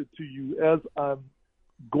presented to you as I'm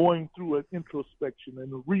going through an introspection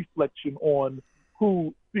and a reflection on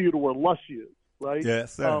who Theodore Lush is, right?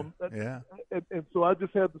 Yes, sir. And so I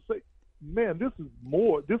just had to say, man, this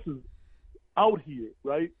is out here,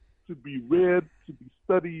 right? To be read, to be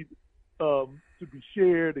studied, to be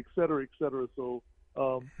shared, et cetera, et cetera. So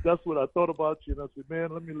that's what I thought about you. And I said,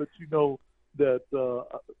 man, let me let you know that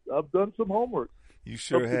I've done some homework. You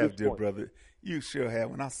sure have, dear brother. You sure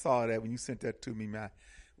have. When I saw that, when you sent that to me, man,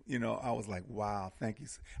 I was like, wow, thank you.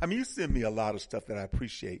 I mean, you send me a lot of stuff that I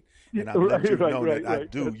appreciate, and I let you know that I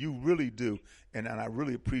do. You really do, and I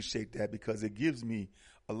really appreciate that because it gives me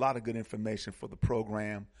a lot of good information for the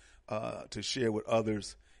program to share with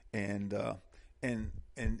others. And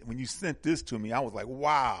when you sent this to me, I was like,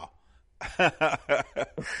 wow. I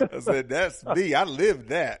said, that's me. I lived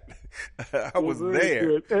that. I was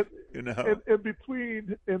there. And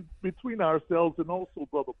between ourselves and also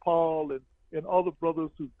Brother Paul and all the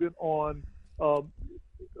brothers who've been on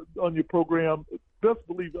your program, best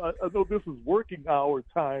believe I know this is working hour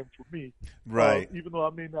time for me. Right. Even though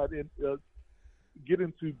I may not get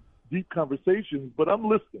into deep conversations, but I'm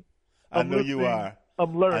listening. I know you are.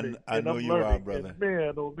 I'm learning. I know you are, brother. And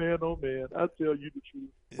man, oh man, I tell you the truth.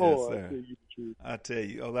 Yes, sir. I tell you the truth. I tell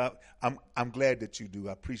you. I'm glad that you do.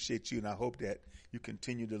 I appreciate you, and I hope that you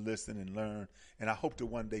continue to listen and learn. And I hope to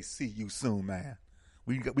one day see you soon, man.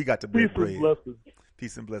 We got to break bread.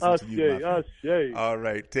 Peace and blessings to you, my friend. All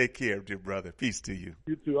right. Take care, dear brother. Peace to you.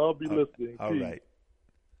 You too. I'll be listening. All right.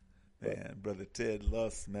 Man, Brother Ted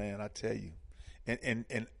Luss, man, I tell you.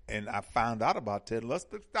 And I found out about Ted Luss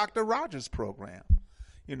through Dr. Rogers' program.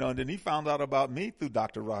 And then he found out about me through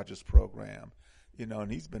Dr. Rogers' program.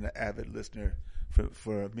 And he's been an avid listener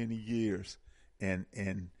for many years and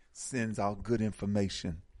sends out good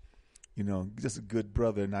information. Just a good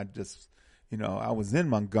brother. And I just, I was in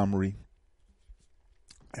Montgomery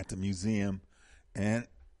at the museum and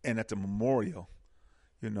at the memorial.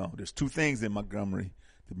 There's two things in Montgomery,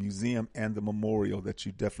 the museum and the memorial, that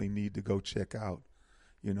you definitely need to go check out.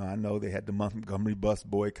 I know they had the Montgomery bus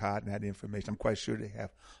boycott and that information. I'm quite sure they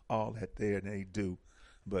have all that there, and they do.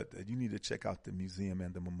 But you need to check out the museum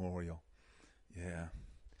and the memorial. Yeah.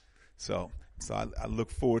 So I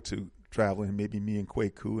look forward to traveling, maybe me and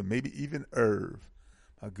Kwaku, and maybe even Irv,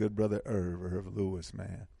 my good brother Irv Lewis,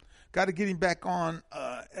 man. Got to get him back on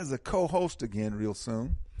as a co-host again real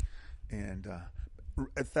soon. And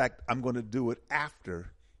in fact, I'm going to do it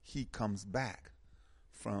after he comes back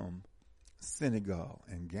from Senegal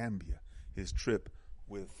and Gambia, his trip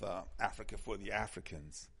with Africa for the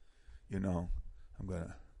Africans. And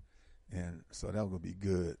so that will be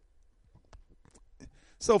good.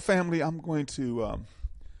 So family, I'm going to,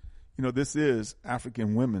 this is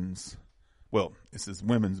African Women's, this is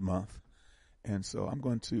Women's Month. And so I'm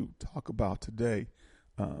going to talk about today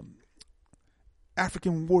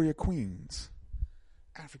African warrior queens.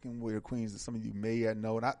 African warrior queens that some of you may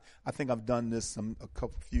know. And I think I've done this a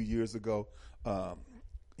few years ago,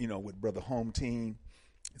 with Brother Home Team.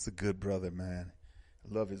 It's a good brother, man.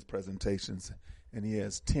 I love his presentations. And he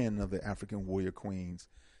has 10 of the African warrior queens.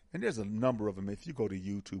 And there's a number of them. If you go to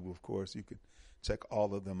YouTube, of course, you can check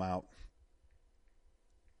all of them out.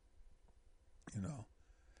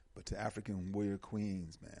 But the African warrior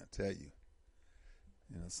queens, man, I tell you,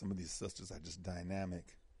 some of these sisters are just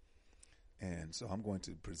dynamic. And so I'm going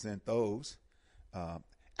to present those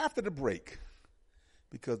after the break,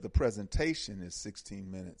 because the presentation is 16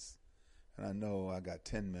 minutes, and I know I got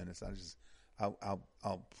 10 minutes.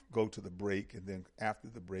 I'll go to the break, and then after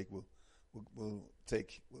the break we'll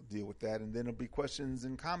deal with that, and then there'll be questions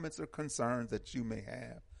and comments or concerns that you may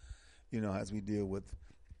have, as we deal with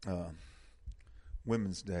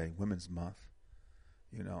Women's Day, Women's Month.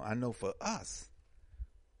 I know for us,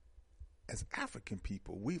 as African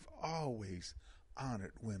people, we've always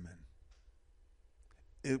honored women.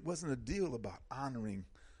 It wasn't a deal about honoring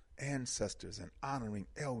ancestors and honoring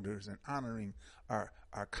elders and honoring our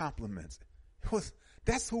compliments.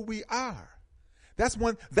 That's who we are.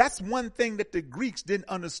 That's one thing that the Greeks didn't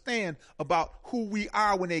understand about who we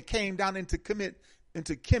are when they came down into Kemet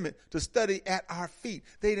to study at our feet.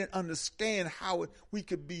 They didn't understand how we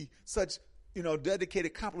could be such,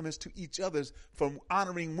 dedicated compliments to each other's, from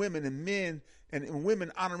honoring women and men and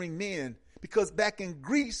women honoring men. Because back in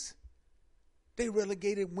Greece, they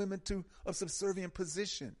relegated women to a subservient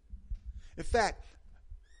position. In fact,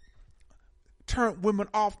 turned women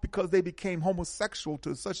off because they became homosexual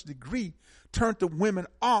to such a degree, turned the women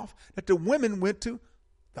off that the women went to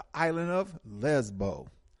the island of Lesbos.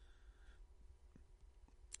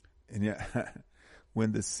 And yet,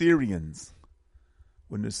 when the Syrians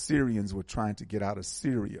were trying to get out of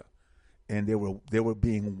Syria, and they were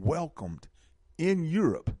being welcomed in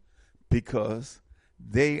Europe because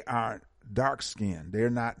they are dark skinned, they're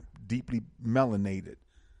not deeply melanated,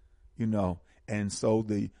 and so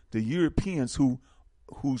the Europeans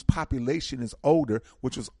whose population is older,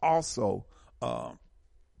 which was also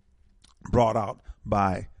brought out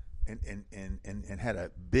by and had a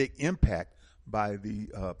big impact by the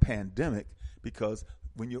pandemic, because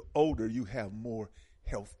when you're older, you have more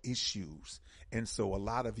health issues. And so a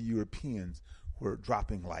lot of Europeans were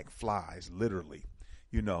dropping like flies, literally,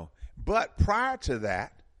 But prior to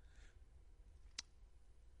that,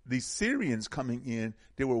 the Syrians coming in,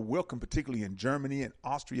 they were welcome, particularly in Germany and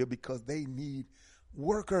Austria, because they need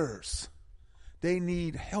workers. They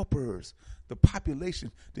need helpers. The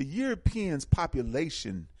Europeans'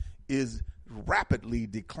 population is rapidly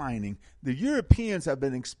declining. The Europeans have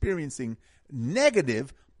been experiencing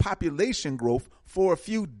negative population growth for a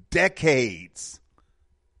few decades.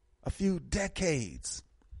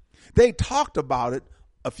 They talked about it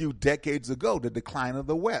a few decades ago, the decline of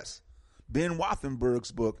the West. Ben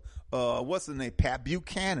Wathenberg's book, what's his name? Pat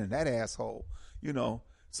Buchanan, that asshole,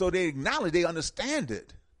 So they acknowledge, they understand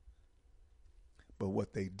it. But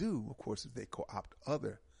what they do, of course, is they co-opt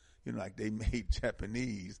other, like they made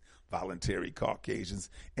Japanese voluntary Caucasians.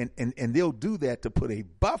 And they'll do that to put a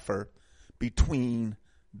buffer between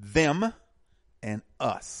them and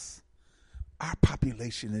us. Our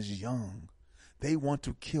population is young. They want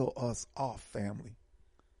to kill us off, family.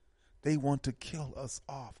 They want to kill us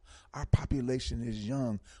off. Our population is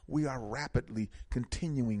young. We are rapidly,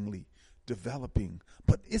 continuingly developing.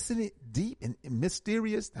 But isn't it deep and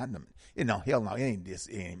mysterious? Hell no, it ain't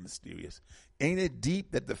mysterious. Ain't it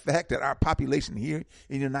deep that the fact that our population here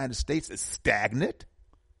in the United States is stagnant,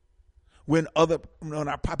 when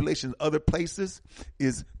our population in other places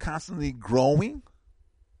is constantly growing?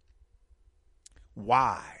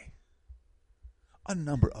 Why? A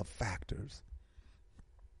number of factors.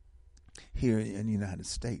 Here in the United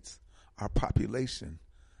States, our population,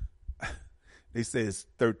 they say it's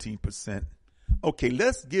 13%. Okay,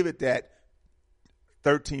 let's give it that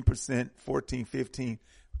 13%, 14, 15.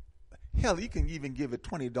 Hell, you can even give it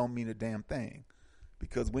 20. It don't mean a damn thing,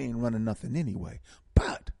 because we ain't running nothing anyway.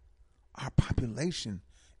 But our population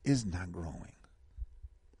is not growing.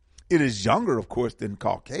 It is younger, of course, than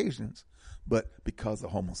Caucasians, but because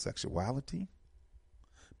of homosexuality,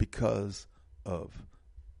 because of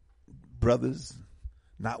brothers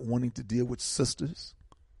not wanting to deal with sisters,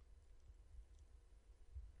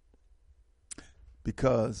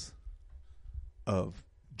 because of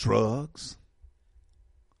drugs,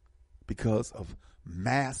 because of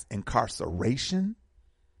mass incarceration,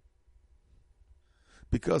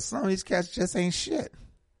 because some of these cats just ain't shit.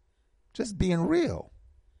 Just being real.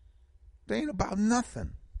 They ain't about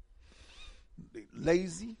nothing. They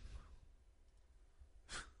lazy.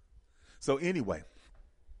 So anyway,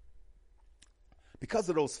 because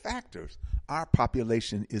of those factors, our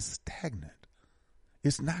population is stagnant.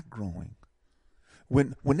 It's not growing.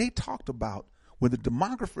 When the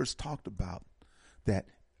demographers talked about that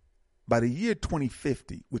by the year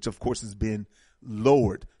 2050, which of course has been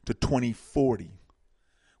lowered to 2040,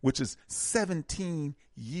 which is 17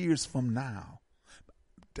 years from now,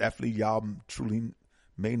 definitely y'all truly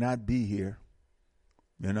may not be here,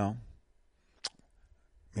 may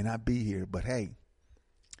not be here, but hey,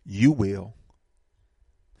 you will.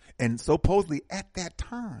 And supposedly at that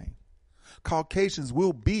time, Caucasians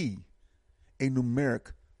will be a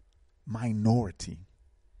numeric minority.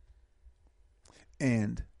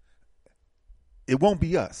 And it won't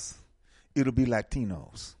be us. It'll be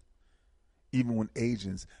Latinos, even when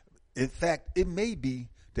Asians. In fact, it may be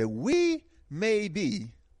that we may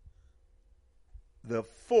be the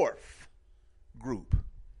fourth group.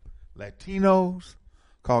 Latinos,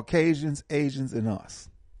 Caucasians, Asians, and us.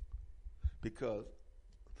 Because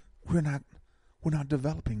we're not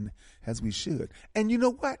developing as we should. And you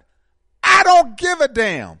know what? I don't give a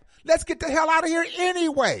damn. Let's get the hell out of here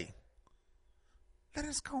anyway. Let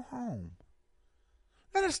us go home.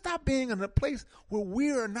 Let us stop being in a place where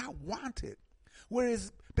we are not wanted, where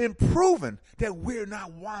it's been proven that we're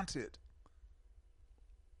not wanted.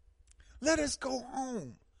 Let us go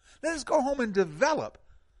home. Let us go home and develop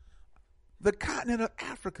the continent of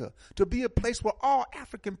Africa to be a place where all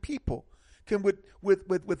African people can,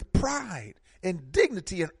 with pride and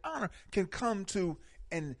dignity and honor, can come to.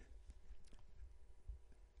 And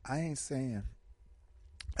I ain't saying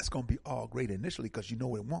it's going to be all great initially, because you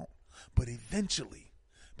know it won't. But eventually,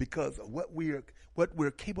 because of what we're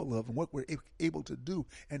capable of and what we're able to do,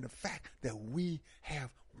 and the fact that we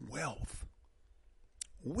have wealth.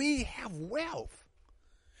 We have wealth.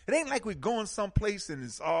 It ain't like we're going someplace and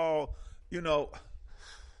it's all,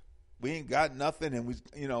 we ain't got nothing, and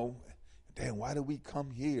damn, why did we come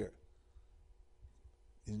here?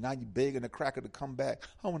 And now you're begging the cracker to come back.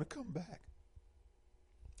 I want to come back.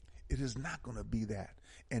 It is not going to be that.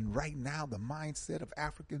 And right now, the mindset of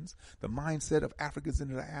Africans in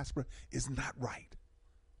the diaspora is not right.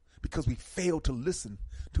 Because we fail to listen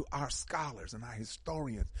to our scholars and our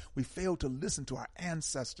historians. We fail to listen to our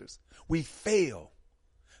ancestors. We fail.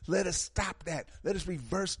 Let us stop that. Let us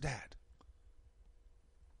reverse that.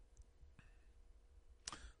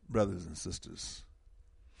 Brothers and sisters,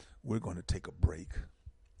 we're going to take a break.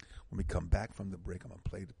 When we come back from the break, I'm going to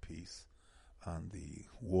play the piece on the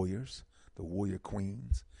warriors, the warrior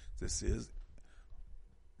queens. This is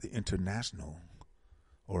the international,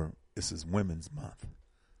 or this is Women's Month.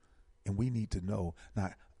 And we need to know.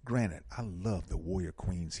 Now, granted, I love the warrior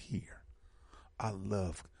queens here. I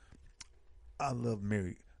love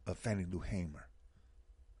Mary Fannie Lou Hamer.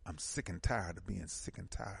 I'm sick and tired of being sick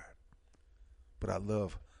and tired. But I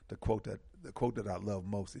love the quote that I love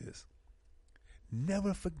most is,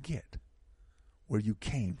 never forget where you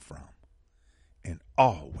came from, and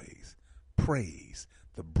always praise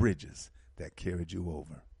the bridges that carried you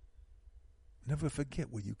over. Never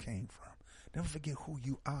forget where you came from. Never forget who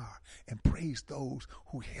you are, and praise those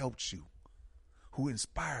who helped you, who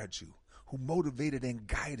inspired you, who motivated and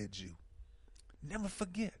guided you. Never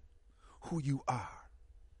forget who you are.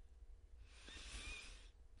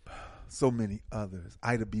 So many others.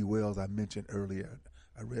 Ida B. Wells, I mentioned earlier.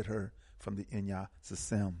 I read her from the Inya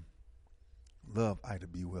Sasem. Love Ida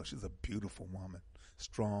B. Wells. She's a beautiful woman,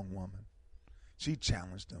 strong woman. She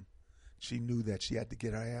challenged them. She knew that she had to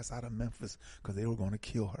get her ass out of Memphis because they were going to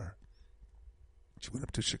kill her. She went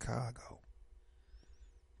up to Chicago.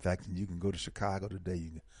 In fact, you can go to Chicago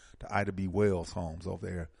today. To Ida B. Wells' homes over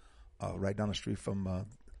there, right down the street from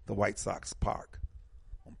the White Sox Park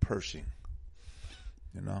on Pershing.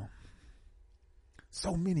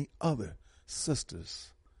 So many other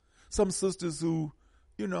sisters. Some sisters who,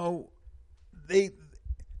 they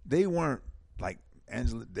weren't like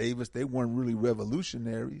Angela Davis. They weren't really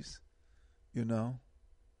revolutionaries,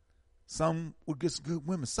 Some were just good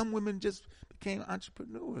women. Some women just became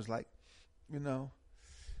entrepreneurs,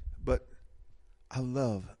 But I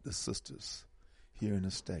love the sisters here in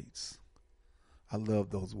the States. I love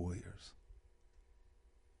those warriors.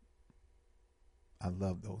 I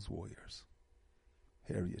love those warriors.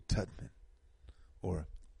 Harriet Tubman or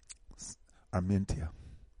Armentia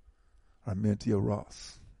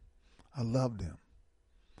Ross. I love them.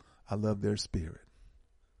 I love their spirit,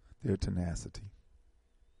 their tenacity.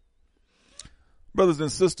 Brothers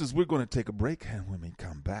and sisters, we're going to take a break, and when we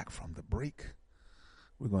come back from the break,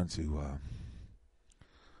 we're going to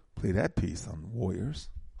play that piece on warriors,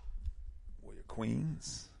 warrior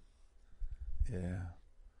queens. Yeah,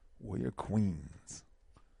 warrior queens.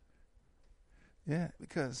 Yeah,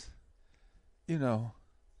 because, it's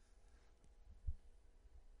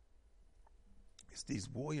these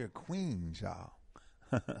warrior queens, y'all.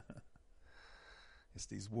 It's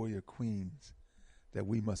these warrior queens that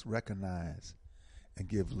we must recognize and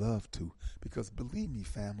give love to. Because believe me,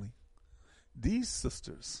 family, these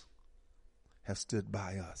sisters have stood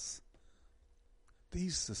by us.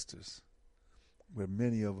 These sisters, where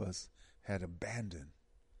many of us had abandoned,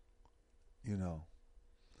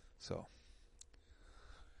 So,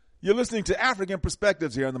 you're listening to African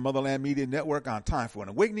Perspectives here on the Motherland Media Network on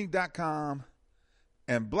TimeForAnAwakening.com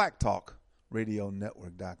and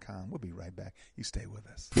BlackTalkRadioNetwork.com. We'll be right back. You stay with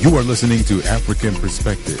us. You are listening to African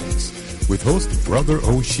Perspectives with host Brother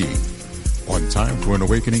Oshi on Time for an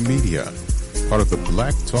Awakening Media, part of the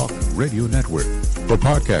Black Talk Radio Network. For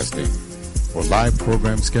podcasting or live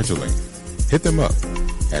program scheduling, hit them up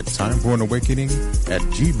at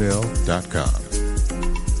timeforanawakening@gmail.com.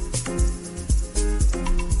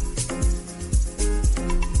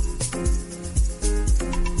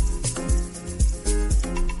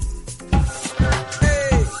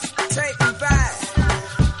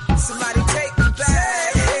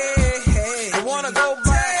 Go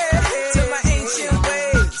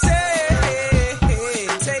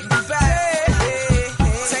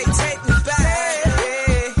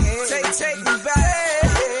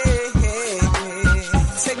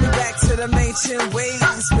them ancient ways,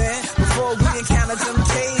 man. Before we encountered them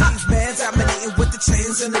cavemen, dominating with the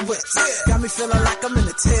chains and the whips. Got me feeling like I'm in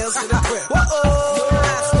the tails of the grip. Whoa,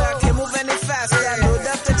 master, can't move any faster. I load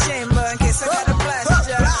up the chamber in case I gotta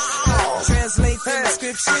blast ya. Translate the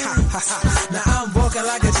description. Now I'm walking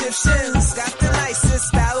like Egyptians. Got the nicest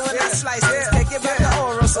style when I slice it. Take it back to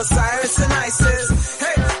Horus, Osiris, and Isis.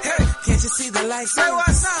 Hey, can't you see the lights? Say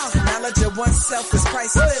what's now? Knowledge of oneself is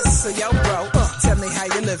priceless. So yo, bro, tell me how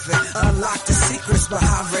you living. Unlock the secrets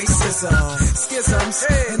behind racism, schisms,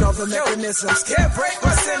 and all the mechanisms. Can't break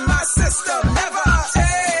what's in my system. Never.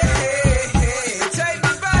 Take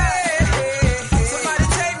me back. Somebody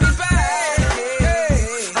take me back.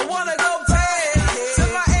 I wanna go back to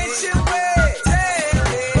my ancient ways.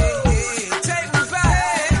 Take me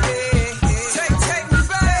back. Take me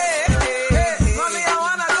back. Mommy, I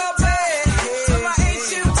wanna go back to my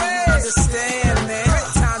ancient ways. Understand, man.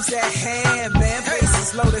 Time's at hand, man.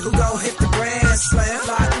 Faces loaded, who gon' hit the grand slam?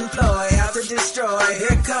 Plot and ploy, out to destroy.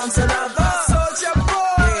 Here comes another soldier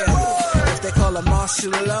boy. Yeah. If they call him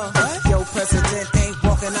martial law, yo, president ain't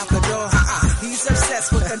walking out the door. He's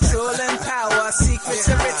obsessed with control and power. Secrets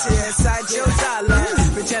are written inside your dollar.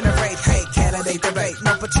 Regenerate, hey, candidate debate.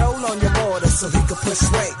 No patrol on your border so he can push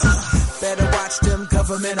weight. Better watch them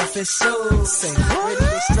government officials. Say, ready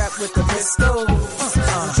to strap with the pistol.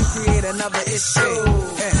 To create another issue.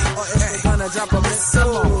 Or if they gonna drop a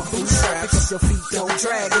missile. Bootstrap, because your feet don't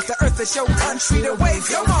drag. If the earth is your country, to wave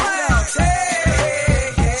your flag.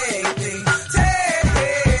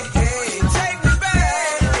 Take me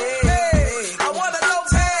back. I wanna go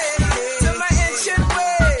back to my ancient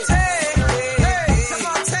ways. Come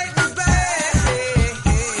on, take me back.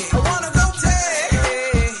 I wanna go back.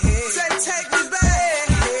 Take me back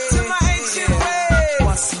to my ancient ways.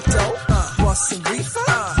 Want some dope? Want some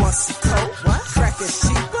reefer? Want some coke? Crack is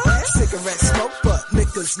cheaper. Cigarette smoke, but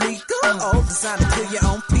liquor's legal. Oh, designed to kill your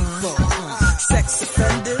own people. Sex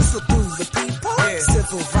offenders look through the people.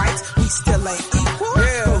 Civil rights, we still ain't equal.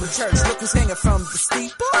 Go to church, look who's hanging from the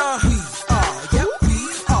steeple. We are.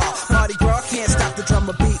 Mardi Gras can't stop the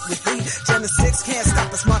drummer beat with me. Genesis can't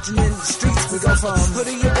stop us marching in the streets. We go from hood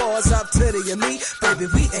of your wars up to the elite. Baby,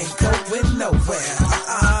 we ain't going nowhere.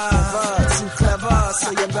 Too clever,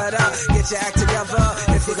 so you better get your act together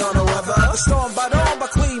if you're gonna weather the storm. But on by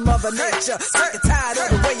Queen Mother Nature, sick and tired of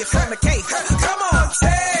the way you fornicate. Come on,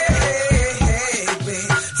 take me, take me,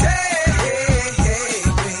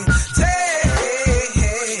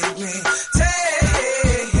 take me,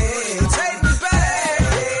 take me back,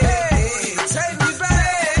 take me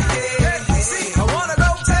back. See, I wanna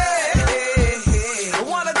go back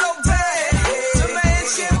to my ancient ways. To my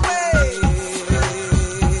ancient ways.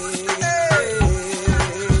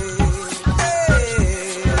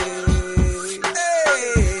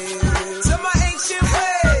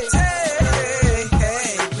 Take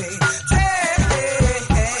me,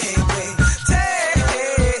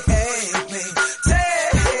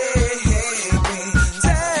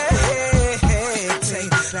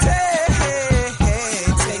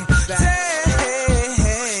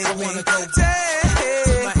 I wanna go back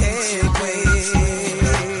to my ancient ways.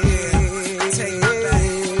 Take me back.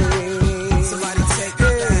 Somebody take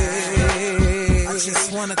me back. I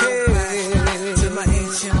just wanna go back to my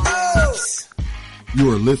ancient ways.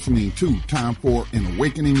 You are listening to Time for an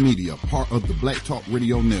Awakening Media, part of the Black Talk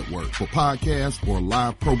Radio Network. For podcasts or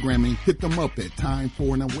live programming, hit them up at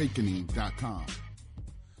timeforanawakening.com.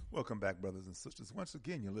 Welcome back, brothers and sisters. Once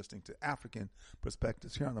again, you're listening to African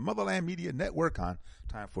Perspectives here on the Motherland Media Network on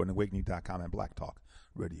timeforanawakening.com and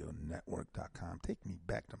blacktalkradionetwork.com. Take me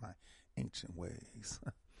back to my ancient ways.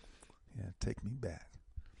 Yeah, take me back.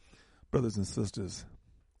 Brothers and sisters,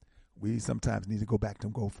 we sometimes need to go back to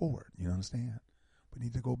go forward. You understand? We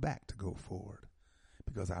need to go back to go forward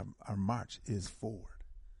because our march is forward,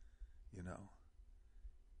 you know.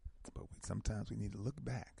 But sometimes we need to look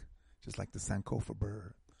back, just like the Sankofa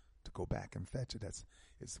bird, to go back and fetch it.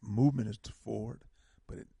 Its movement is forward,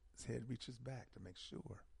 but its head reaches back to make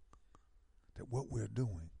sure that what we're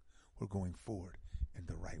doing, we're going forward in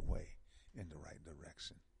the right way, in the right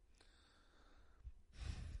direction.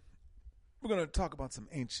 We're going to talk about some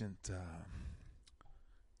ancient,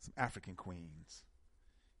 some African queens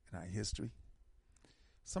in our history.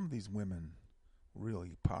 Some of these women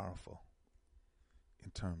really powerful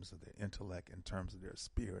in terms of their intellect, in terms of their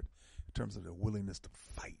spirit, in terms of their willingness to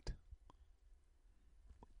fight.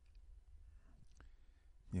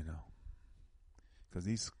 You know, because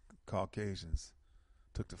these Caucasians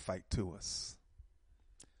took the fight to us,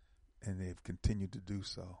 and they've continued to do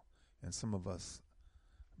so. And some of us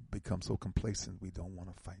become so complacent we don't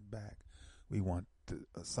want to fight back. We want to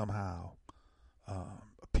somehow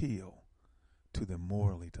appeal to them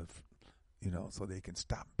morally to, so they can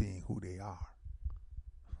stop being who they are.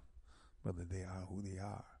 Whether they are who they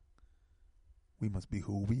are. We must be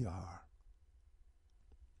who we are.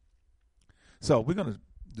 So we're going to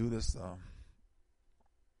do this, the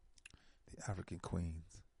African Queens.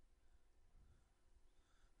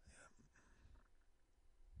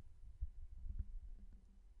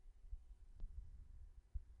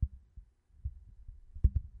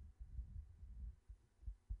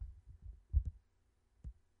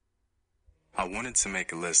 I wanted to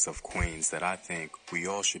make a list of queens that I think we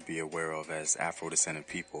all should be aware of as Afro-descendant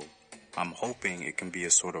people. I'm hoping it can be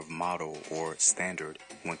a sort of model or standard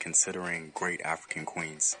when considering great African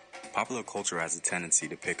queens. Popular culture has a tendency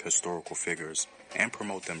to pick historical figures and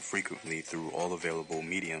promote them frequently through all available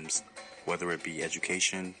mediums, whether it be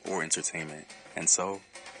education or entertainment. And so,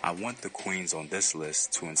 I want the queens on this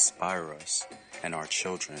list to inspire us and our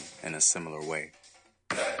children in a similar way.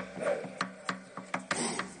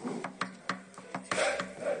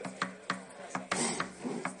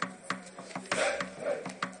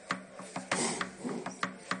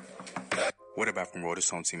 What up, African World? It's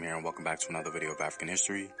Home Team here, and welcome back to another video of African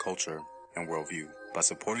history, culture, and worldview. By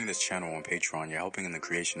supporting this channel on Patreon, you're helping in the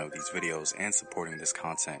creation of these videos and supporting this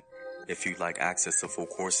content. If you'd like access to full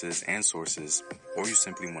courses and sources, or you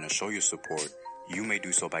simply want to show your support, you may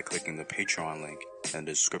do so by clicking the Patreon link in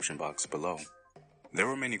the description box below. There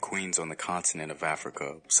are many queens on the continent of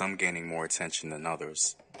Africa, some gaining more attention than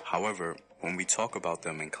others. However, when we talk about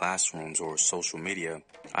them in classrooms or social media,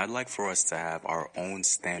 I'd like for us to have our own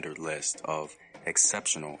standard list of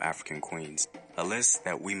exceptional African queens, a list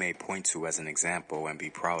that we may point to as an example and be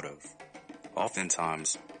proud of.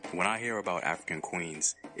 Oftentimes, when I hear about African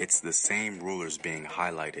queens, it's the same rulers being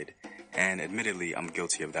highlighted, and admittedly, I'm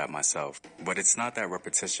guilty of that myself. But it's not that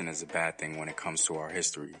repetition is a bad thing when it comes to our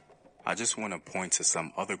history. I just want to point to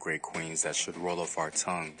some other great queens that should roll off our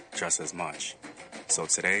tongue just as much. So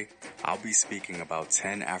today, I'll be speaking about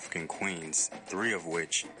 10 African queens, 3 of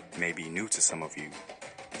which may be new to some of you.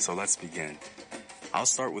 So let's begin. I'll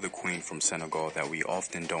start with a queen from Senegal that we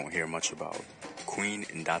often don't hear much about. Queen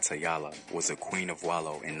Ndata Yala was a queen of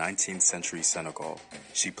Wallo in 19th century Senegal.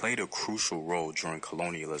 She played a crucial role during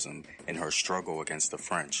colonialism in her struggle against the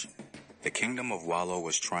French. The Kingdom of Wallo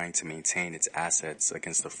was trying to maintain its assets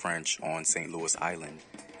against the French on St. Louis Island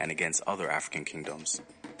and against other African kingdoms.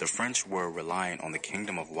 The French were reliant on the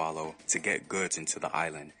Kingdom of Wallo to get goods into the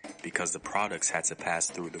island because the products had to pass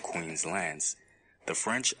through the Queen's lands. The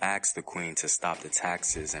French asked the Queen to stop the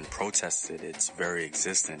taxes and protested its very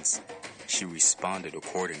existence. She responded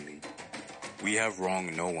accordingly. "We have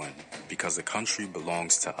wronged no one because the country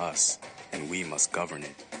belongs to us and we must govern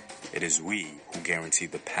it. It is we who guarantee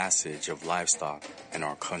the passage of livestock in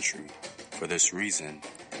our country. For this reason,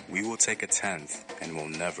 we will take a tenth and will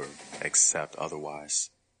never accept otherwise."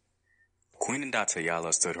 Queen Ndata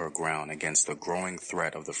Yala stood her ground against the growing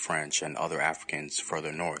threat of the French and other Africans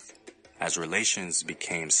further north. As relations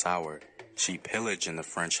became sour, she pillaged in the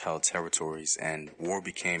French-held territories and war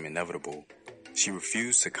became inevitable. She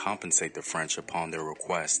refused to compensate the French upon their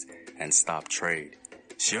request and stop trade.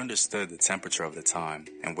 She understood the temperature of the time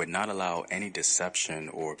and would not allow any deception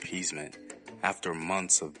or appeasement. After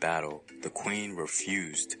months of battle, the Queen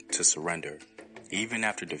refused to surrender. Even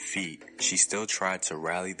after defeat, she still tried to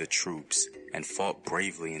rally the troops and fought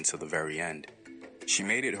bravely until the very end. She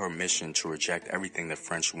made it her mission to reject everything the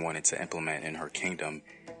French wanted to implement in her kingdom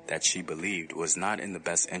that she believed was not in the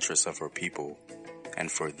best interest of her people.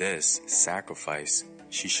 And for this sacrifice,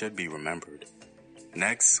 she should be remembered.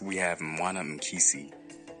 Next, we have Mwana Mkisi.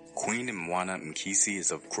 Queen Mwana Mkisi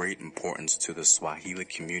is of great importance to the Swahili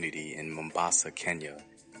community in Mombasa, Kenya.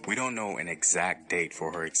 We don't know an exact date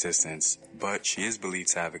for her existence, but she is believed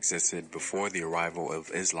to have existed before the arrival of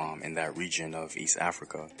Islam in that region of East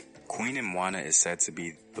Africa. Queen Mwana is said to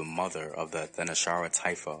be the mother of the Thanashara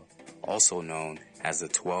Taifa, also known as the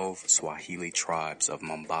 12 Swahili tribes of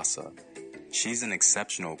Mombasa. She's an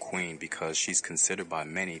exceptional queen because she's considered by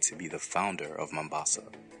many to be the founder of Mombasa.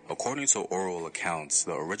 According to oral accounts,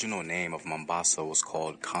 the original name of Mombasa was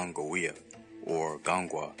called Kongowea, or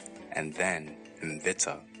Gangwa, and then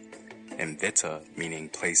Mvita. Mvita meaning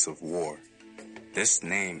place of war. This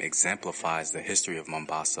name exemplifies the history of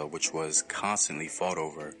Mombasa, which was constantly fought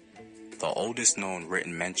over. The oldest known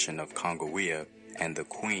written mention of Kongowea and the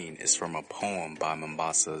Queen is from a poem by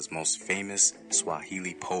Mombasa's most famous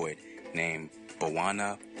Swahili poet named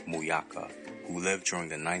Bwana Muyaka, who lived during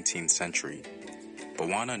the 19th century.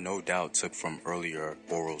 Bwana no doubt took from earlier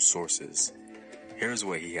oral sources. Here's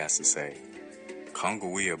what he has to say.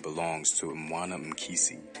 Kongowea belongs to Mwana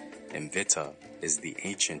Mkisi. Mvita is the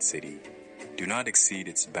ancient city. Do not exceed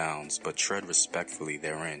its bounds, but tread respectfully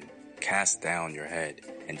therein. Cast down your head,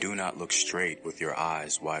 and do not look straight with your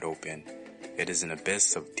eyes wide open. It is an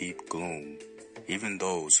abyss of deep gloom. Even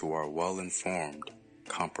those who are well informed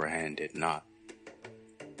comprehend it not.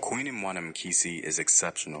 Queen Mwanamkisi is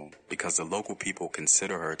exceptional because the local people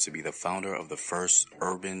consider her to be the founder of the first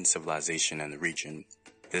urban civilization in the region,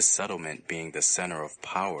 this settlement being the center of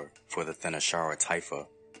power for the Thanashara Taifa.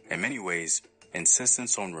 In many ways,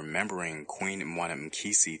 insistence on remembering Queen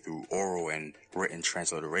Mwanamkisi through oral and written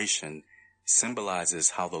transliteration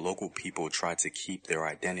symbolizes how the local people try to keep their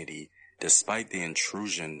identity despite the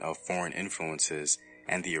intrusion of foreign influences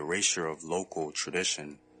and the erasure of local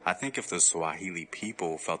tradition. I think if the Swahili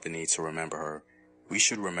people felt the need to remember her, we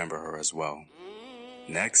should remember her as well.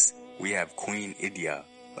 Next, we have Queen Idia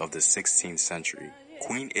of the 16th century.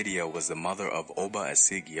 Queen Idia was the mother of Oba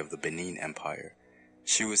Asigi of the Benin Empire.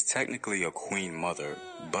 She was technically a queen mother,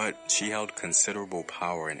 but she held considerable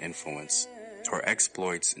power and influence. Her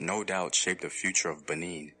exploits no doubt shaped the future of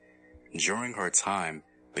Benin. During her time,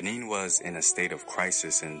 Benin was in a state of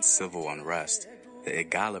crisis and civil unrest. The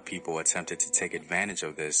Igala people attempted to take advantage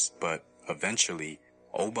of this, but eventually,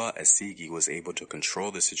 Oba Asigi was able to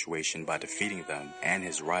control the situation by defeating them and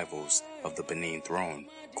his rivals of the Benin throne.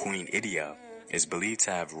 Queen Idia is believed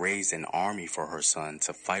to have raised an army for her son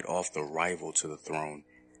to fight off the rival to the throne.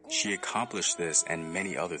 She accomplished this and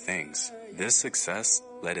many other things. This success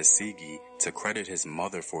led Asigi to credit his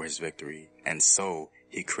mother for his victory, and so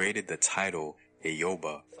he created the title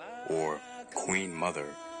Eyoba, or Queen Mother,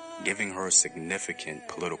 giving her significant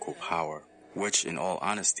political power, which in all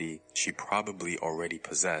honesty, she probably already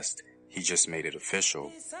possessed. He just made it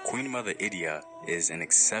official. Queen Mother Idia is an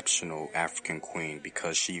exceptional African queen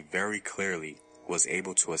because she very clearly was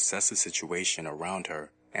able to assess the situation around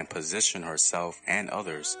her and position herself and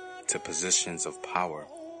others to positions of power.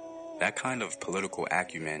 That kind of political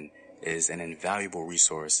acumen is an invaluable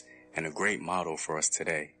resource and a great model for us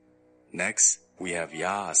today. Next, we have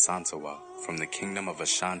Ya Asantewa from the Kingdom of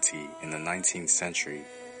Ashanti in the 19th century,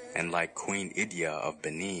 and like Queen Idia of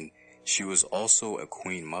Benin, she was also a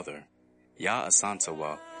queen mother. Ya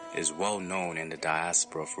Asantewa is well known in the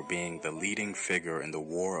diaspora for being the leading figure in the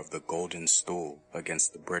War of the Golden Stool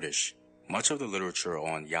against the British. Much of the literature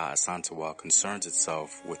on Ya Asantewa concerns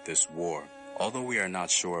itself with this war. Although we are not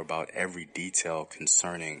sure about every detail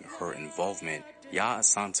concerning her involvement, Ya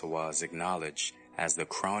Asantewa is acknowledged as the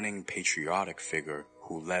crowning patriotic figure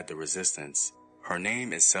who led the resistance. Her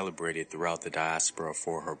name is celebrated throughout the diaspora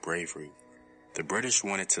for her bravery. The British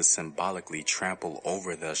wanted to symbolically trample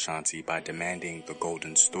over the Ashanti by demanding the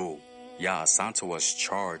Golden Stool. Ya Asantewa's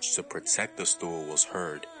charge to protect the stool was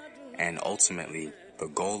heard, and ultimately, the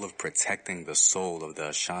goal of protecting the soul of the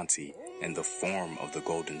Ashanti in the form of the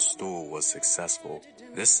Golden Stool was successful.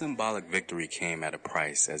 This symbolic victory came at a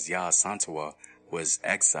price, as Ya Asantewa was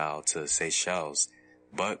exiled to Seychelles,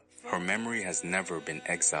 but her memory has never been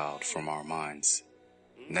exiled from our minds.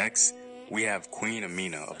 Next, we have Queen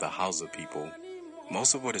Amina of the Hausa people.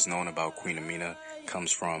 Most of what is known about Queen Amina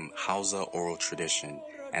comes from Hausa oral tradition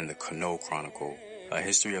and the Kano Chronicle, a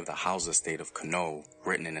history of the Hausa state of Kano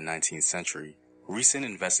written in the 19th century. Recent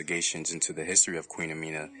investigations into the history of Queen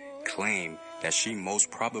Amina claim that she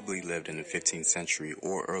most probably lived in the 15th century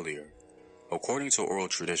or earlier. According to oral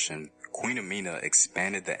tradition, Queen Amina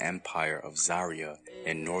expanded the empire of Zaria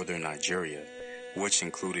in northern Nigeria, which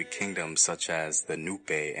included kingdoms such as the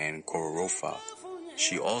Nupe and Kororofa.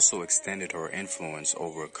 She also extended her influence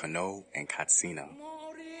over Kano and Katsina.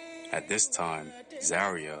 At this time,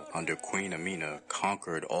 Zaria, under Queen Amina,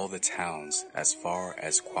 conquered all the towns as far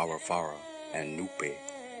as Kwarafara and Nupe.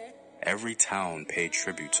 Every town paid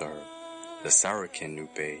tribute to her. The Sarakin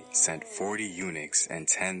Nupe sent 40 eunuchs and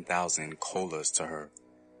 10,000 kolas to her.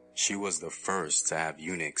 She was the first to have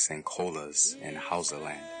eunuchs and kolas in Hausa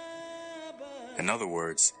land. In other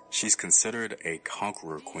words, she's considered a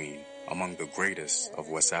conqueror queen, among the greatest of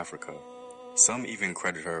West Africa. Some even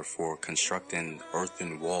credit her for constructing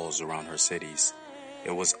earthen walls around her cities.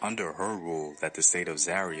 It was under her rule that the state of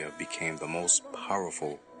Zaria became the most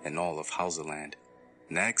powerful in all of Hausa land.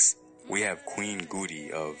 Next, we have Queen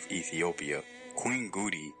Gudi of Ethiopia. Queen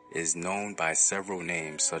Gudi is known by several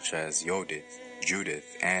names such as Yodith,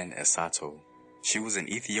 Judith, and Esato. She was an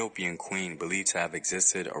Ethiopian queen believed to have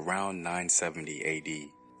existed around 970 AD.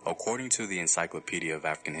 According to the Encyclopedia of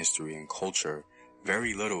African History and Culture,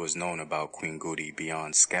 very little is known about Queen Gudi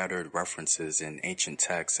beyond scattered references in ancient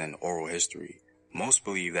texts and oral history. Most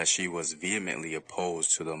believe that she was vehemently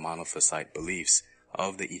opposed to the monophysite beliefs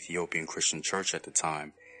of the Ethiopian Christian Church at the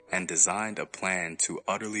time, and designed a plan to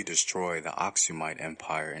utterly destroy the Aksumite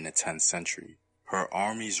Empire in the 10th century. Her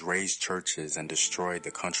armies razed churches and destroyed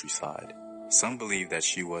the countryside. Some believe that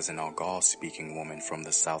she was an Algal-speaking woman from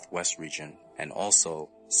the southwest region, and also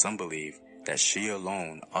some believe that she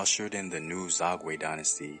alone ushered in the new Zagwe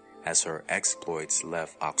dynasty as her exploits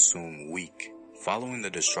left Aksum weak. Following the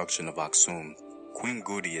destruction of Aksum, Queen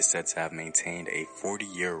Gudi is said to have maintained a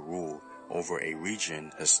 40-year rule over a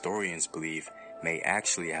region historians believe may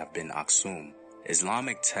actually have been Aksum.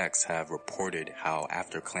 Islamic texts have reported how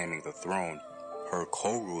after claiming the throne, her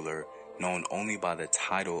co-ruler, known only by the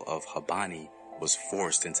title of Habani, was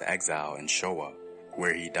forced into exile in Showa,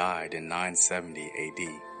 where he died in 970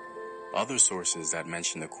 AD. Other sources that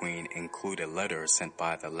mention the queen include a letter sent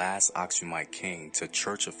by the last Aksumite king to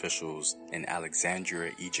church officials in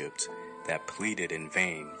Alexandria, Egypt, that pleaded in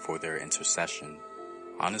vain for their intercession.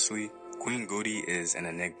 Honestly, Queen Gudi is an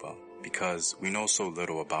enigma because we know so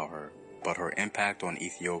little about her, but her impact on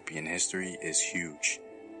Ethiopian history is huge.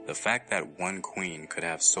 The fact that one queen could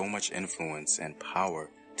have so much influence and power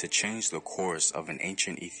to change the course of an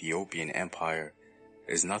ancient Ethiopian empire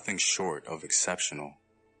is nothing short of exceptional.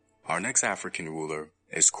 Our next African ruler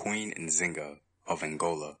is Queen Nzinga of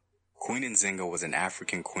Angola. Queen Nzinga was an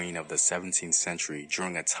African queen of the 17th century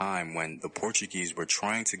during a time when the Portuguese were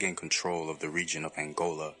trying to gain control of the region of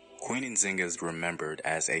Angola. Queen Nzinga is remembered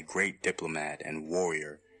as a great diplomat and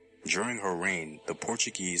warrior. During her reign, the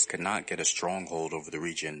Portuguese could not get a stronghold over the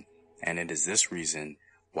region, and it is this reason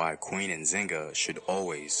why Queen Nzinga should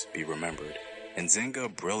always be remembered.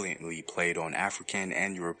 Nzinga brilliantly played on African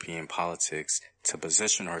and European politics to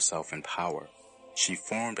position herself in power. She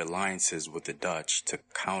formed alliances with the Dutch to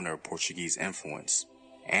counter Portuguese influence,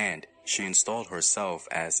 and she installed herself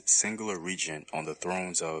as singular regent on the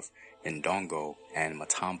thrones of Ndongo and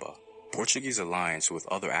Matamba. Portuguese alliance with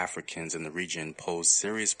other Africans in the region posed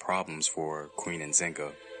serious problems for Queen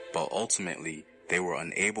Nzinga, but ultimately they were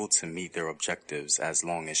unable to meet their objectives as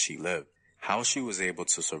long as she lived. How she was able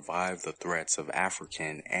to survive the threats of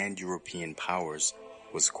African and European powers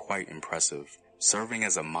was quite impressive, serving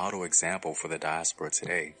as a model example for the diaspora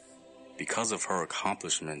today. Because of her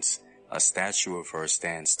accomplishments, a statue of her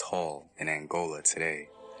stands tall in Angola today.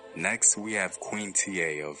 Next, we have Queen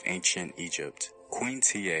Tiye of ancient Egypt. Queen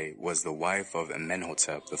Tiye was the wife of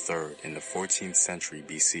Amenhotep III in the 14th century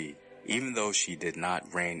BC. Even though she did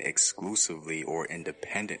not reign exclusively or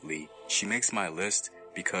independently, she makes my list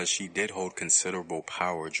because she did hold considerable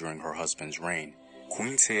power during her husband's reign.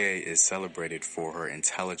 Queen Tiye is celebrated for her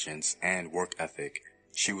intelligence and work ethic.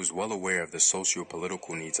 She was well aware of the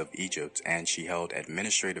socio-political needs of Egypt, and she held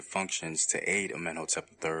administrative functions to aid Amenhotep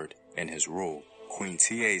III in his rule. Queen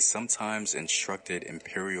Tiye sometimes instructed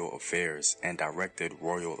imperial affairs and directed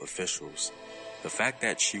royal officials. The fact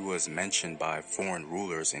that she was mentioned by foreign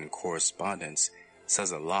rulers in correspondence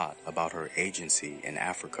says a lot about her agency in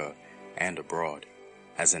Africa and abroad.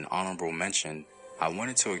 As an honorable mention, I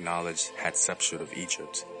wanted to acknowledge Hatshepsut of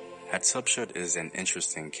Egypt. Hatshepsut is an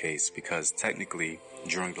interesting case because technically,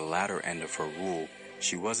 during the latter end of her rule,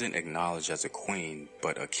 she wasn't acknowledged as a queen,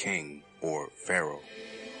 but a king or pharaoh.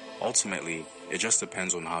 Ultimately, it just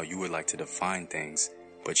depends on how you would like to define things,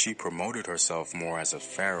 but she promoted herself more as a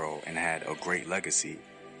pharaoh and had a great legacy.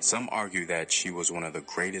 Some argue that she was one of the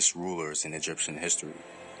greatest rulers in Egyptian history,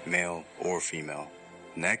 male or female.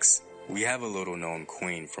 Next, we have a little-known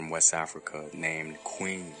queen from West Africa named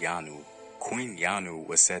Queen Yanu. Queen Yanu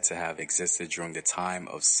was said to have existed during the time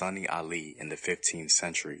of Sunni Ali in the 15th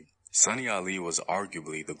century. Sunni Ali was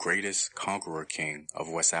arguably the greatest conqueror king of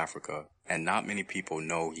West Africa, and not many people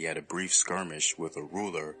know he had a brief skirmish with a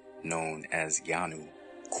ruler known as Yanu.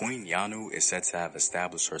 Queen Yanu is said to have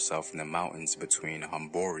established herself in the mountains between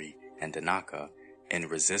Hambori and Danaka in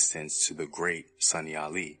resistance to the great Sunni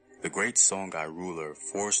Ali. The great Songhai ruler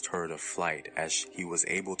forced her to flight as he was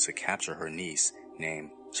able to capture her niece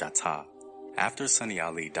named Jata. After Sunni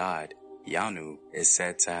Ali died, Yanu is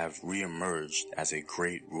said to have re-emerged as a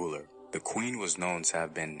great ruler. The queen was known to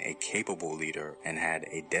have been a capable leader and had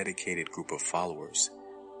a dedicated group of followers.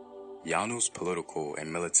 Yanu's political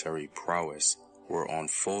and military prowess were on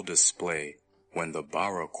full display when the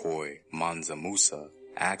Barakoi Mansa Musa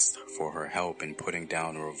asked for her help in putting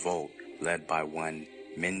down a revolt led by one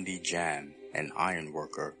Mindi Jam, an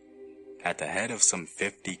ironworker. At the head of some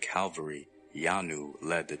 50 cavalry, Yanu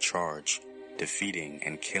led the charge, defeating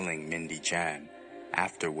and killing Mindi Jam,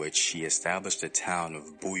 after which she established the town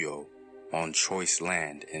of Buyo on choice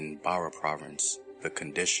land in Bara province, the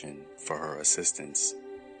condition for her assistance.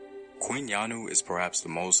 Queen Yanu is perhaps the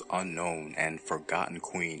most unknown and forgotten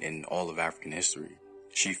queen in all of African history.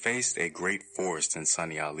 She faced a great force in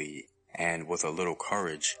Sunni Ali, and with a little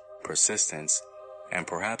courage, persistence, and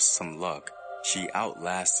perhaps some luck, She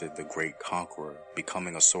outlasted the great conqueror,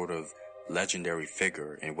 becoming a sort of legendary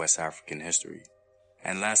figure in West African history.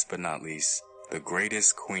 And last but not least, the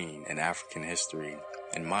greatest queen in African history,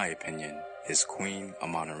 in my opinion, is Queen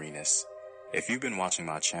Amanirenas. If you've been watching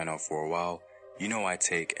my channel for a while, you know I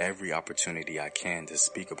take every opportunity I can to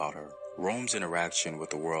speak about her. Rome's interaction with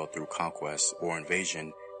the world through conquest or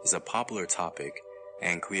invasion is a popular topic,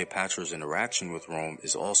 and Cleopatra's interaction with Rome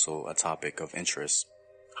is also a topic of interest.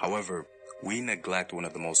 However, we neglect one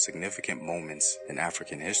of the most significant moments in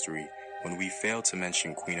African history when we fail to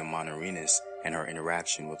mention Queen Amanirenas and her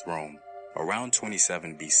interaction with Rome. Around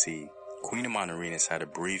 27 BC, Queen Amanirenas had a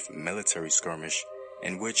brief military skirmish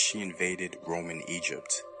in which she invaded Roman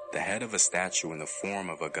Egypt. The head of a statue in the form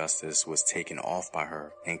of Augustus was taken off by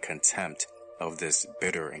her in contempt of this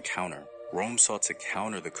bitter encounter. Rome sought to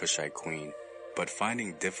counter the Kushite queen, but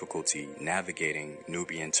finding difficulty navigating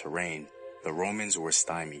Nubian terrain, the Romans were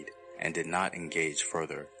stymied and did not engage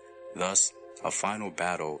further. Thus, a final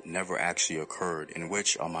battle never actually occurred in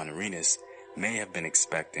which Amanirenas may have been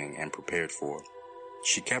expecting and prepared for.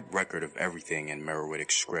 She kept record of everything in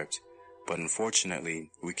Meroitic script, but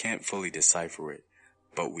unfortunately, we can't fully decipher it.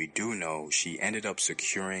 But we do know she ended up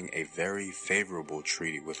securing a very favorable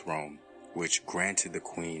treaty with Rome, which granted the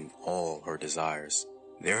queen all her desires.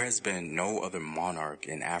 There has been no other monarch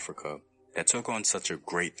in Africa that took on such a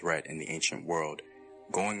great threat in the ancient world,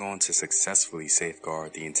 going on to successfully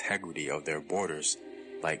safeguard the integrity of their borders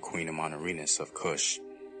like Queen Amanirenas of Kush.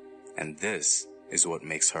 And this is what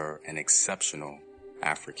makes her an exceptional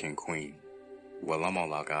African queen. Well, I'm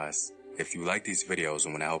all out, guys. If you like these videos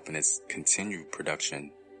and want to help in its continued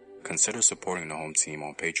production, consider supporting the home team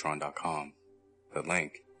on patreon.com. The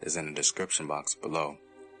link is in the description box below.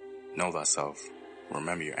 Know thyself.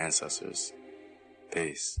 Remember your ancestors.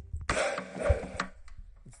 Peace.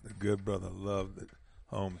 It's the good brother. Love the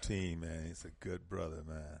home team, man. He's a good brother,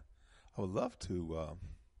 man. I would love to,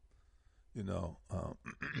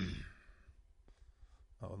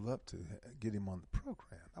 I would love to get him on the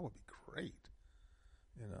program. That would be great.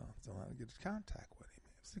 So I get in contact with him.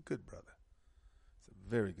 He's a good brother. He's a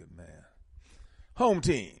very good man. Home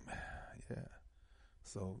team. Yeah.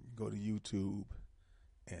 So you go to YouTube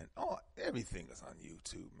and everything is on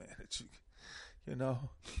YouTube, man.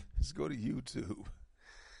 Just go to YouTube.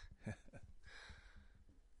 And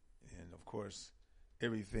of course,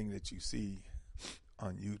 everything that you see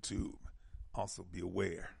on YouTube, also be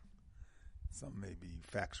aware. Some may be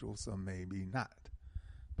factual, some may be not.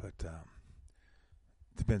 But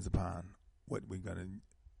depends upon what we're going to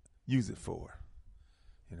use it for.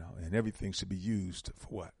 And everything should be used for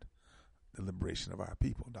what? The liberation of our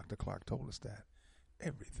people. Dr. Clark told us that.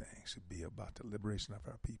 Everything should be about the liberation of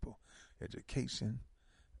our people. Education,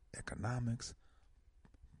 economics,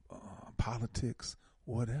 politics,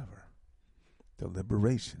 whatever. The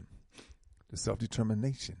liberation, the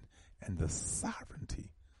self-determination, and the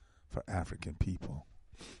sovereignty for African people.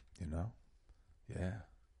 Yeah.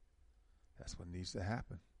 That's what needs to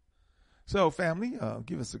happen. So, family,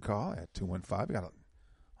 give us a call at 215. We got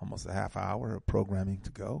almost a half hour of programming to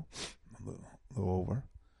go, a little over.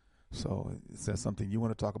 So, is there something you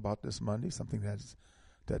want to talk about this Monday? Something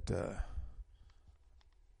that's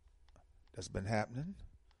been happening?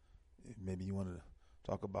 Maybe you want to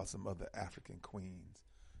talk about some other African queens,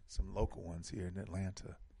 some local ones here in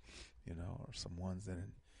Atlanta, or some ones that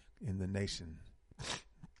in the nation.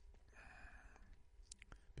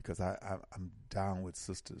 Because I'm down with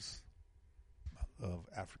sisters. I love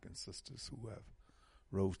African sisters who have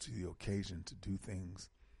rose to the occasion to do things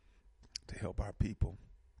to help our people.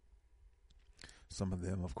 Some of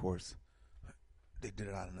them, of course, they did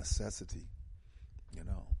it out of necessity.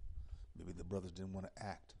 Maybe the brothers didn't want to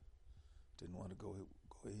act, didn't want to go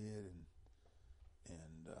ahead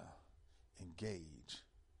and engage,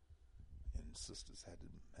 and sisters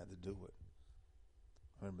had to do it.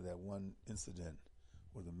 I remember that one incident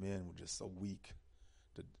where the men were just so weak,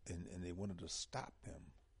 and they wanted to stop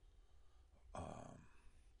them.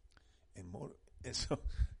 And so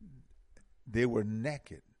they were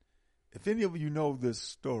naked. If any of you know this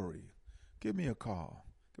story, give me a call.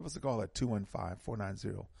 Give us a call at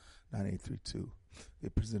 215-490-9832. They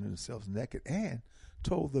presented themselves naked and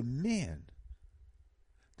told the men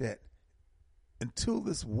that until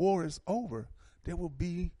this war is over, there will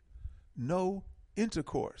be no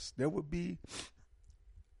intercourse. There will be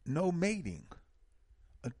no mating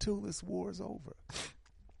until this war is over.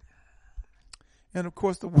 And of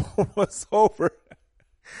course, the war was over.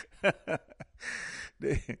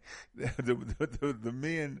 The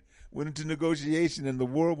men went into negotiation and the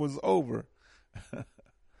war was over.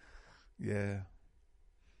 Yeah.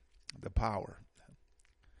 The power.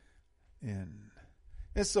 And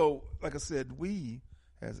so, like I said, we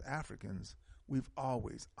as Africans, we've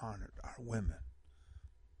always honored our women.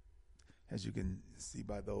 As you can see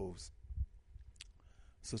by those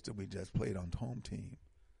sister we just played on the home team,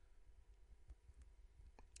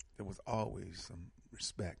 there was always some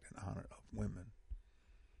respect and honor of women.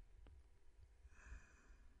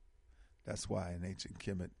 That's why in ancient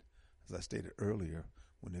Kemet, as I stated earlier,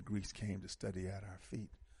 when the Greeks came to study at our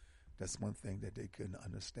feet, that's one thing that they couldn't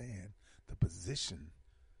understand, the position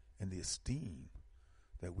and the esteem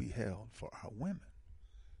that we held for our women,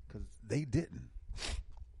 because they didn't.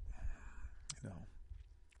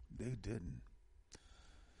 They didn't.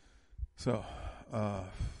 So, if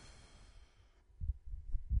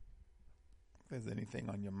there's anything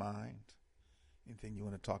on your mind, anything you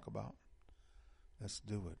want to talk about, let's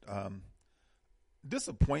do it.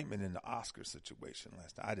 Disappointment in the Oscar situation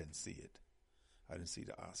last night. I didn't see it. I didn't see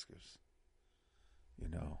the Oscars.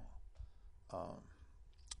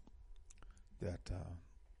 That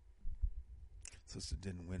sister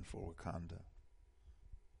didn't win for Wakanda.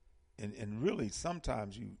 And really,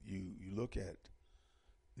 sometimes you look at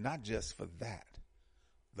not just for that,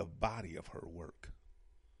 the body of her work.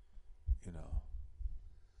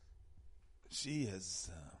 She has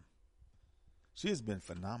been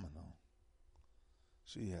phenomenal.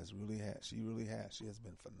 She really has. She has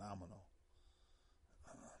been phenomenal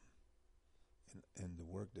in the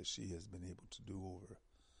work that she has been able to do over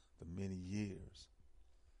the many years.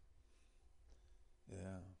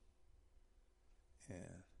 Yeah.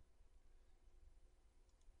 And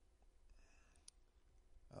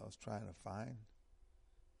I was trying to find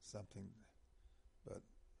something, but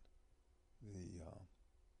maybe I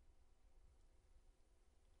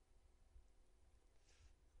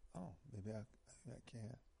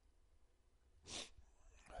can't.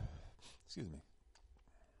 Excuse me.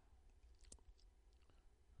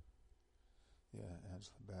 Yeah,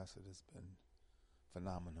 Angela Bassett has been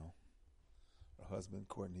phenomenal. Her husband,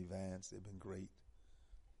 Courtney Vance, they've been great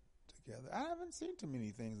together. I haven't seen too many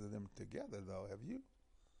things of them together, though. Have you?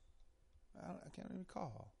 I can't even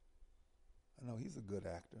recall. I know he's a good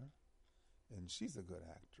actor, and she's a good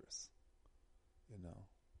actress. Yeah.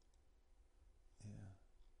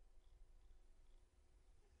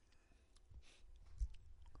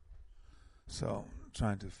 So,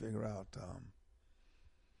 trying to figure out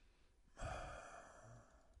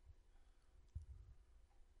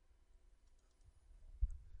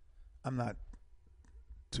I'm not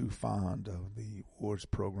too fond of the awards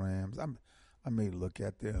programs. I may look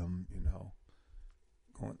at them,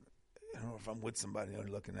 going, if I'm with somebody and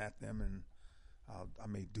looking at them, and I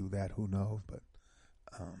may do that. Who knows? But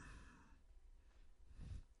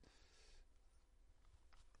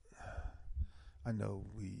I know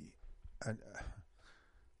we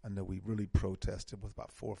really protested. Was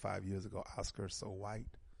about 4 or 5 years ago. Oscars so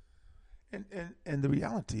white, and the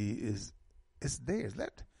reality is, it's theirs.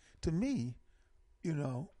 To me,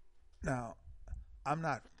 now I'm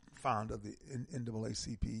not fond of the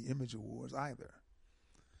NAACP Image Awards either.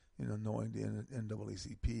 Knowing the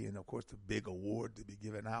NAACP, and of course the big award to be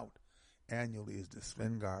given out annually is the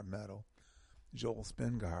Spingard Medal. Joel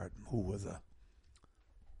Spingard, who was an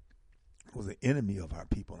enemy of our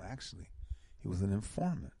people, actually. He was an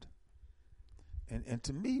informant. And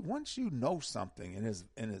to me, once you know something and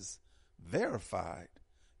is verified,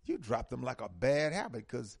 you drop them like a bad habit,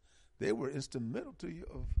 because they were instrumental to you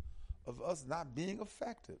of us not being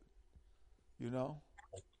affected.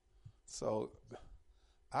 So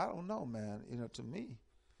I don't know, man. To me,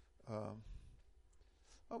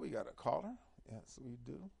 we got a caller. Yes, we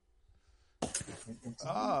do.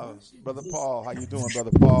 Brother Paul, how you doing,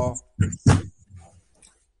 Brother Paul?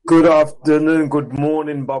 Good afternoon, good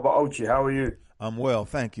morning, Baba Oshi. How are you? I'm well,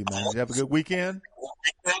 thank you, man. Did you have a good weekend?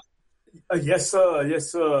 Yes, sir.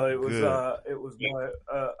 Yes, sir. It was my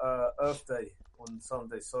Earth Day on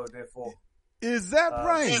Sunday, so therefore. Is that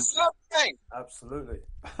right? Absolutely.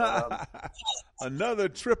 Another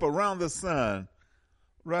trip around the sun.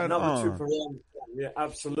 Right Another on. trip around. Yeah,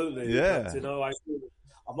 absolutely. Yeah. But,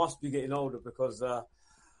 I must be getting older, because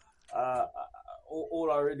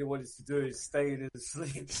all I really wanted to do is stay in and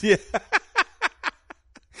sleep. Yeah.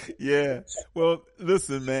 Yeah. Well,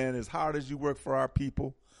 listen, man, as hard as you work for our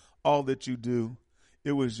people, all that you do,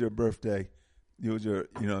 it was your birthday. It was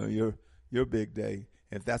your big day.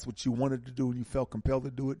 If that's what you wanted to do and you felt compelled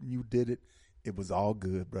to do it and you did it, it was all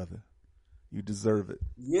good, brother. You deserve it.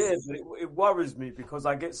 Yeah, but it worries me, because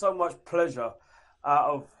I get so much pleasure out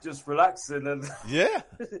of just relaxing, and yeah,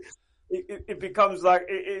 it becomes like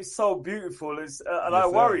it's so beautiful. And yes, I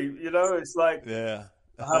worry, it's like, yeah.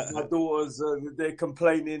 I have my daughters. They're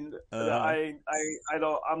complaining that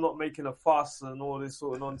I'm not making a fuss and all this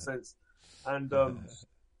sort of nonsense, and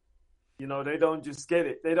they don't just get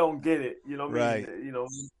it. They don't get it. You know what I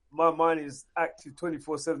mean? My mind is active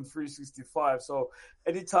 24/7, 365. So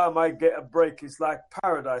anytime I get a break, it's like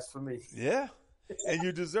paradise for me. Yeah, and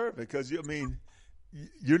you deserve it because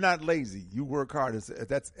you're not lazy. You work hard.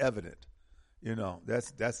 That's evident.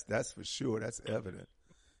 That's for sure. That's evident.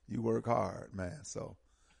 You work hard, man. So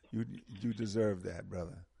you deserve that,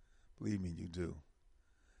 brother. Believe me, you do.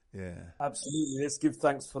 Yeah, absolutely. Let's give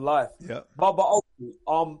thanks for life. Yeah, but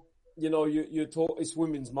you talk. It's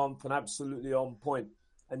Women's Month, and absolutely on point.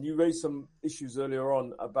 And you raised some issues earlier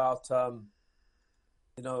on about,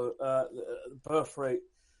 birth rate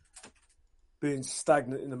being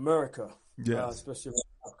stagnant in America, especially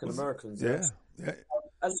African Americans. Yeah.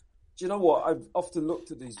 And do you know what? I've often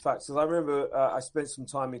looked at these facts because I remember I spent some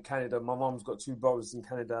time in Canada. My mum's got 2 brothers in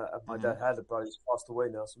Canada, and my dad had a brother. He's passed away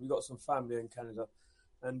now, so we got some family in Canada.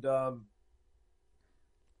 And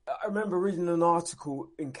I remember reading an article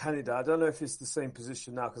in Canada. I don't know if it's the same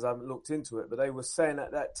position now because I haven't looked into it, but they were saying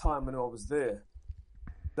at that time when I was there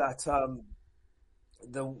that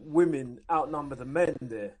the women outnumber the men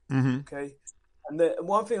there. Mm-hmm. Okay, and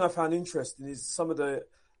one thing I found interesting is some of the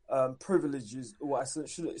privileges. Well,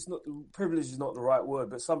 it's not privilege is not the right word,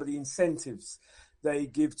 but some of the incentives they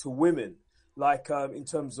give to women, like in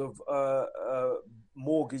terms of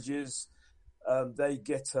mortgages. They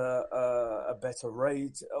get a better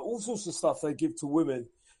rate, all sorts of stuff they give to women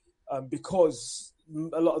because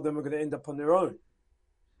a lot of them are going to end up on their own.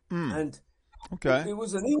 And it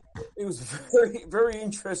was a very, very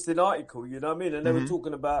interesting article, you know what I mean? And they were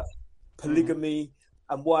talking about polygamy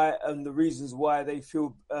and the reasons why they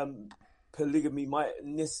feel polygamy might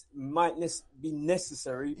be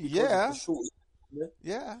necessary. Because of the short,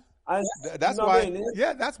 And that's why.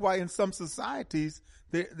 That's why in some societies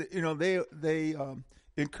they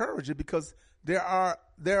encourage it because there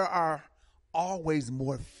are always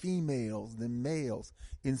more females than males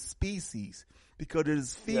in species because it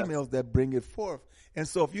is females that bring it forth. And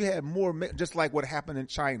so if you had more, just like what happened in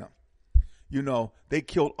China, they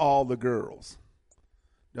killed all the girls,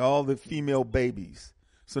 all the female babies.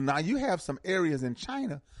 So now you have some areas in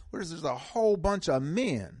China where there's a whole bunch of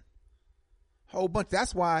men.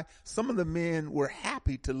 That's why some of the men were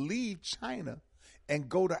happy to leave China and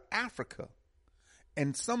go to Africa.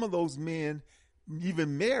 And some of those men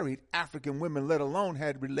even married African women, let alone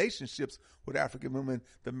had relationships with African women.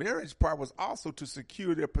 The marriage part was also to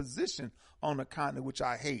secure their position on the continent, which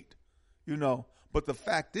I hate, But the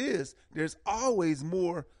fact is, there's always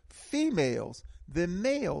more females than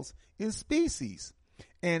males in species.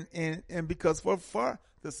 And because for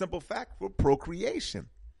the simple fact, for procreation,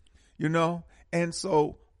 And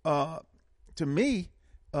so, to me,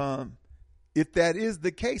 if that is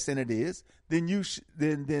the case, and it is, then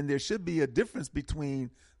then there should be a difference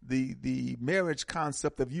between the marriage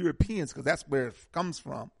concept of Europeans, because that's where it comes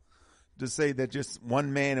from, to say that just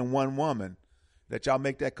one man and one woman, that y'all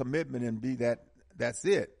make that commitment and that's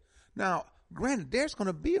it. Now, granted, there's going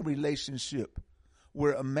to be a relationship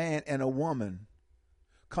where a man and a woman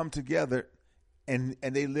come together and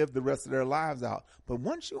they live the rest of their lives out. But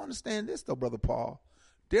once you understand this, though, Brother Paul,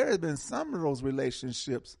 there have been some of those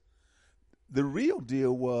relationships. The real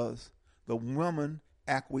deal was the woman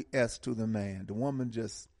acquiesced to the man. The woman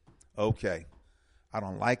just, okay, I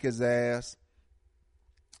don't like his ass.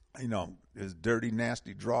 His dirty,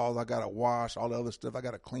 nasty drawers I got to wash, all the other stuff I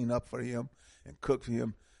got to clean up for him and cook for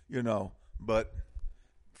him, But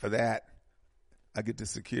for that, I get the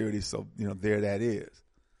security. So, there that is.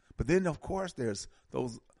 But then, of course, there's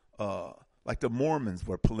those, like the Mormons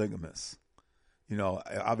were polygamists.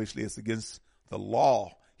 Obviously it's against the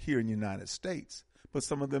law here in the United States, but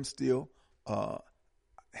some of them still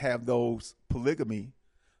have those polygamy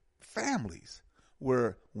families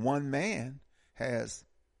where one man has,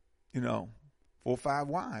 4 or 5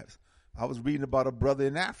 wives. I was reading about a brother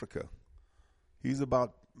in Africa. He's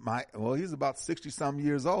about 60-some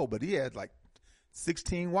years old, but he had like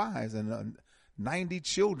 16 wives and 90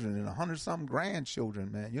 children and 100-something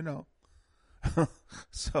grandchildren, man,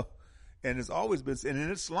 So, and it's always been, and in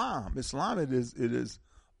Islam, it is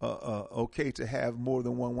okay to have more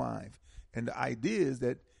than one wife. And the idea is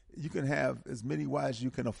that you can have as many wives as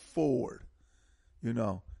you can afford,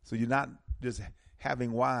 so you're not just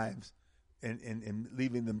having wives and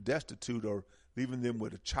leaving them destitute, or leaving them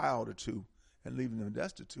with a child or two and leaving them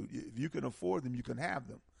destitute. If you can afford them, you can have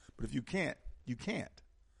them. But if you can't, you can't,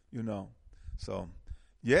 So,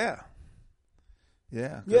 yeah.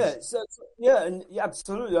 Yeah. Yeah,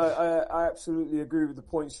 absolutely. I absolutely agree with the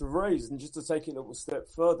points you've raised. And just to take it a little step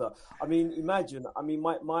further, I mean, imagine. I mean,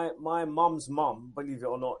 my mum's mum, believe it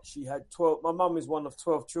or not, she had 12. My mum is one of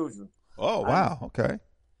 12 children. Oh, wow. Okay.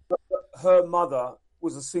 Her mother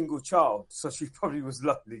was a single child, so she probably was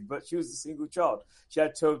lovely, but she was a single child. She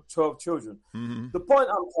had 12 children. Mm-hmm. The point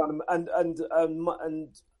I'm trying to, and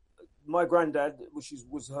my granddad, which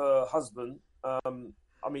was her husband.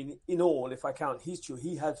 I mean, in all, if I count his children,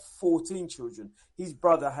 he had 14 children. His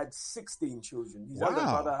brother had 16 children. His other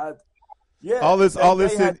brother had, all this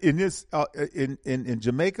in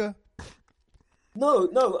Jamaica.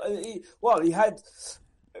 No. He had.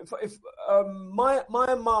 If my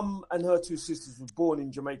mum and her two sisters were born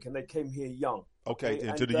in Jamaica, and they came here young. Okay,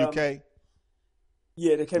 into the UK.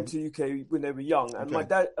 Yeah, they came to the UK when they were young, and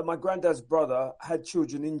my granddad's brother had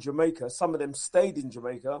children in Jamaica. Some of them stayed in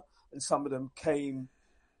Jamaica, and some of them came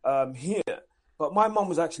here. But my mum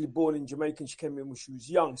was actually born in Jamaica, and she came in when she was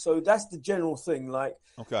young. So that's the general thing. Like,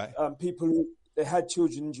 people who they had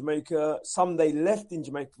children in Jamaica. Some they left in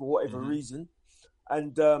Jamaica for whatever reason,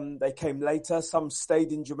 and they came later. Some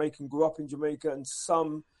stayed in Jamaica and grew up in Jamaica, and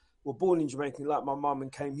some were born in Jamaica, like my mum,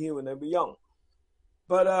 and came here when they were young.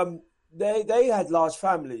 But they had large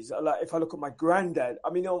families. Like, if I look at my granddad, I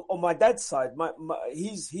mean, on my dad's side,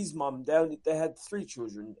 his mum, they had 3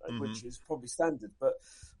 children, which is probably standard. But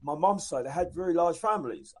my mum's side, they had very large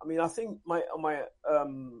families. I mean, I think on my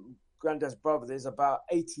granddad's brother, there's about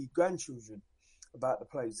 80 grandchildren about the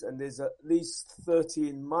place, and there's at least 30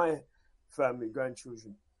 in my family,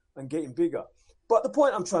 grandchildren, and getting bigger. But the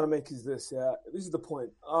point I'm trying to make is this. Yeah, this is the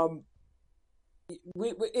point.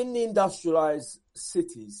 We're in the industrialized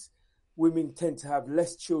cities. Women tend to have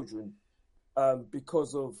less children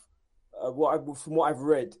because of from what I've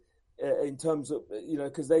read in terms of,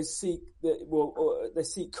 because they seek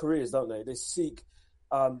careers, don't they? They seek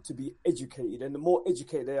to be educated, and the more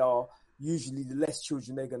educated they are, usually the less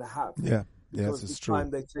children they're going to have. Yeah, because it's the time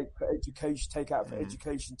true. they take for education, take out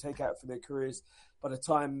for their careers. By the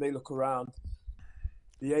time they look around,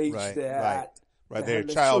 the age they're at, their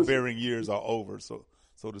childbearing years are over. So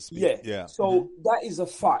to speak. Yeah. So that is a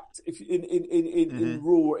fact if in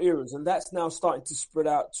rural areas, and that's now starting to spread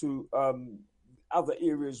out to other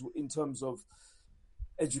areas in terms of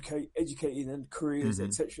educating and careers,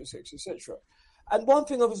 etc., etc., etc. And one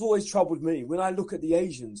thing that has always troubled me when I look at the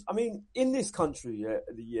Asians. I mean, in this country,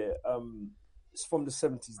 it's from the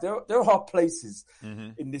 70s. There are places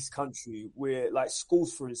in this country where, like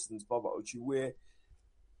schools, for instance, Baba Ochi, where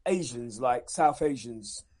Asians, like South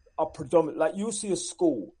Asians, are predominant. Like, you'll see a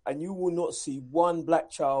school and you will not see one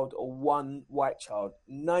black child or one white child.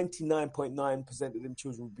 99.9% of them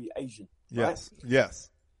children will be Asian. Yes, right? yes.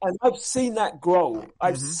 And I've seen that grow.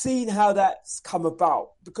 I've seen how that's come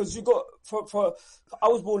about, because you got I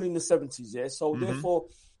was born in the 70s, yeah. So therefore,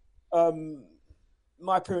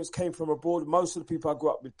 my parents came from abroad. Most of the people I grew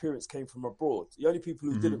up with, parents came from abroad. The only people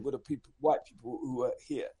who didn't were the white people who were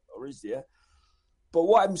here or is here. But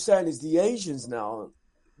what I'm saying is the Asians now,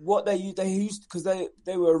 what they used, because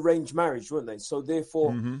they were arranged marriage, weren't they? So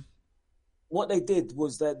therefore, what they did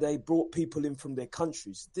was that they brought people in from their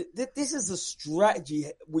countries. This is a strategy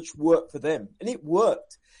which worked for them, and it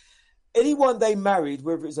worked. Anyone they married,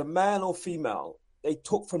 whether it's a man or female, they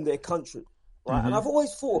took from their country, right? And I've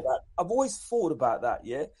always thought about that,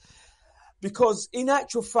 yeah, because in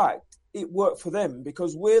actual fact, it worked for them,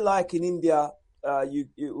 because we're like in India.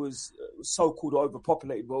 It was so-called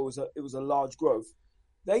overpopulated, but it was a large growth.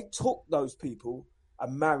 They took those people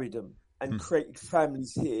and married them and created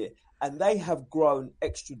families here, and they have grown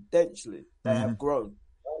exponentially. They have grown.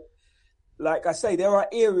 Like I say, there are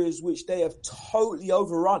areas which they have totally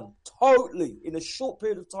overrun, totally, in a short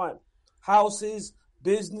period of time. Houses,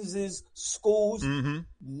 businesses, schools,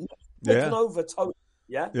 taken over totally.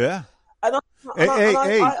 Yeah? Yeah. And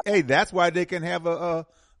hey, that's why they can have a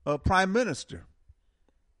prime minister.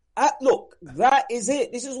 Look, that is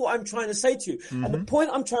it. This is what I'm trying to say to you. And the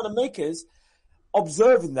point I'm trying to make is,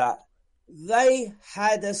 observing that, they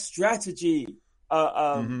had a strategy,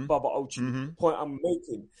 Baba Ochi, the point I'm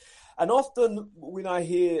making. And often when I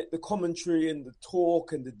hear the commentary and the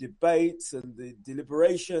talk and the debates and the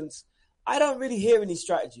deliberations, I don't really hear any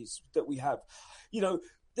strategies that we have.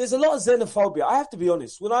 There's a lot of xenophobia. I have to be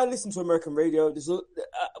honest. When I listen to American radio,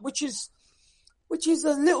 which is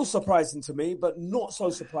a little surprising to me, but not so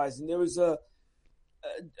surprising. There is a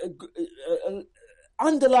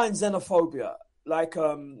underlying xenophobia. Like,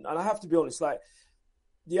 and I have to be honest, like,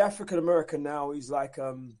 the African American now is like,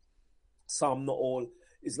 some, not all,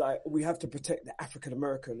 is like, we have to protect the African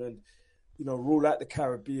American and, rule out the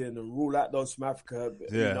Caribbean and rule out those from Africa.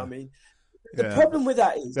 Yeah. You know what I mean? The problem with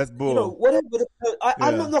that is, that's bull. You know, whatever.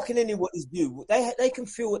 I'm not knocking anybody's view. They can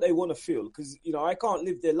feel what they want to feel because, you know, I can't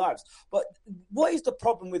live their lives. But what is the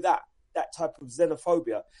problem with that type of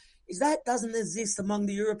xenophobia? Is that doesn't exist among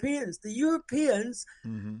the Europeans. The Europeans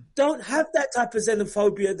don't have that type of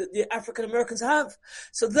xenophobia that the African Americans have.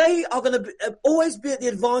 So they are going to always be at the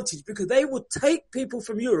advantage because they will take people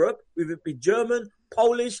from Europe, whether it be German,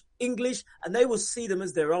 Polish, English, and they will see them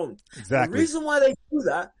as their own. Exactly. The reason why they do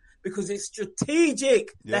that, because it's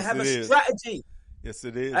strategic. Yes, they have it a is. strategy. Yes,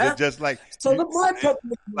 it is. It's just like... So my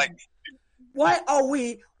problem is, why are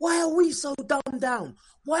we so dumbed down?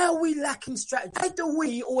 Why are we lacking strategy? Why do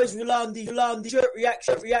we always rely on the react,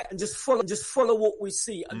 and just follow what we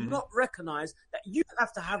see and not recognize that you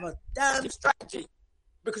have to have a damn strategy?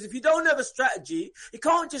 Because if you don't have a strategy, it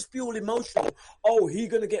can't just be all emotional. Oh, he's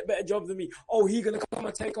going to get better job than me. Oh, he's going to come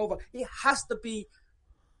and take over. It has to be,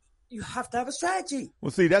 you have to have a strategy.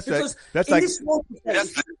 Well, see, that's like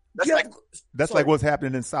what's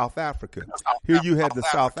happening in South Africa. Here you had the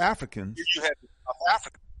South Africans.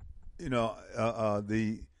 You know,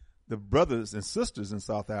 the brothers and sisters in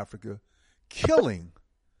South Africa killing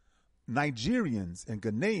Nigerians and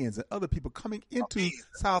Ghanaians and other people coming into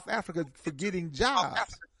South Africa for getting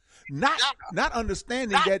jobs. Not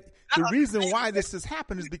understanding that the reason why this has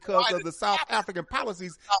happened is because of the South African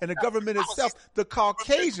policies and the government itself, the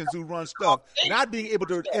Caucasians who run stuff, not being able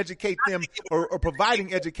to educate them or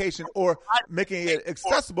providing education or making it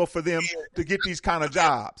accessible for them to get these kind of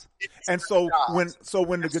jobs. And so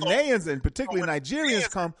when the Ghanaians and particularly Nigerians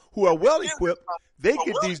come who are well equipped, they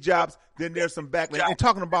get these jobs, then there's some backlash. And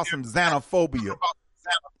talking about some xenophobia.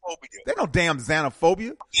 There's no damn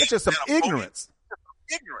xenophobia. It's just some ignorance.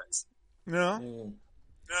 You know?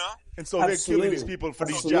 And so they're killing these people for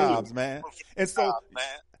these jobs, man. And so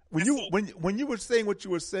when you were saying what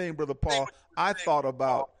you were saying, Brother Paul, I thought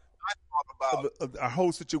about our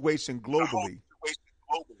whole situation globally.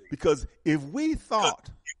 Because if we thought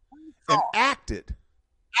and acted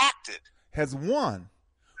as one,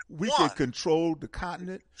 we could control the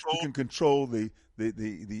continent, we can control the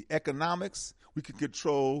economics, we can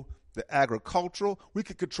control the agricultural, we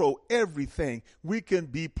can control everything. We can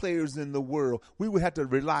be players in the world. We would have to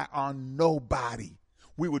rely on nobody.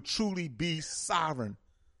 We would truly be sovereign.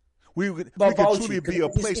 We could truly be a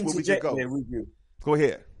place where we could go. Go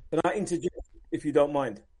ahead. Can I interject if you don't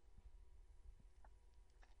mind?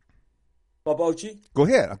 Baba Oshi? Go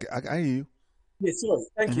ahead. I hear you. Yes, sure.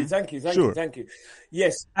 Thank you.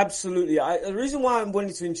 Yes, absolutely. The reason why I'm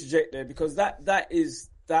wanting to interject there because that is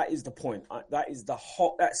the point.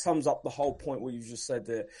 That sums up the whole point what you just said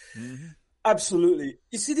there. Mm-hmm. Absolutely.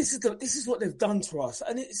 You see, this is what they've done to us,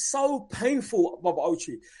 and it's so painful, Baba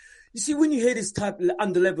Oshi. You see, when you hear this type of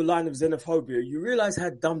underlevel line of xenophobia, you realize how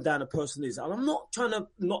dumbed down a person is. And I'm not trying to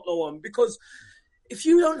knock no one because if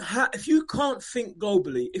you can't think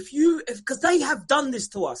globally, because they have done this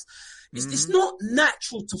to us. It's not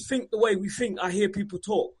natural to think the way we think. I hear people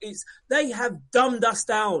talk. They have dumbed us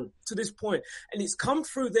down to this point, and it's come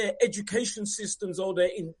through their education systems or their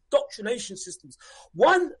indoctrination systems.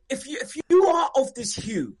 One, if you are of this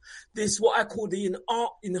hue, this what I call the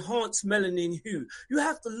enhanced melanin hue, you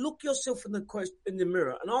have to look yourself in the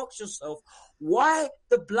mirror and ask yourself, why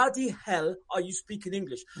the bloody hell are you speaking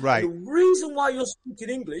English? Right. The reason why you're speaking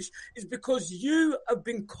English is because you have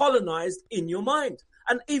been colonized in your mind.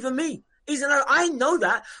 And even me, I know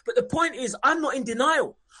that, but the point is, I'm not in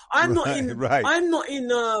denial. I'm not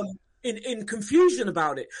in confusion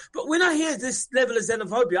about it. But when I hear this level of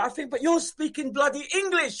xenophobia, I think, but you're speaking bloody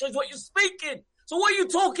English is what you're speaking. So what are you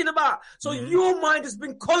talking about? So your mind has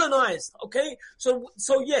been colonized, okay? So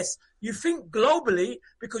yes, you think globally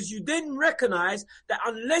because you then recognize that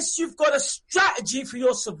unless you've got a strategy for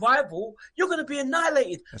your survival, you're going to be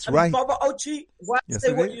annihilated. That's right. Baba Oshi, what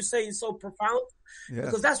you say is so profound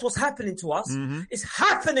because that's what's happening to us. Mm-hmm. It's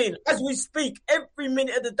happening as we speak every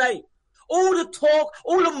minute of the day. All the talk,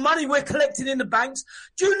 all the money we're collecting in the banks.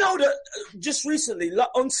 Do you know that just recently,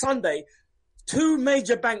 on Sunday, 2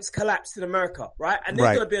 major banks collapsed in America, right? And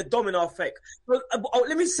there's going to be a domino effect. But,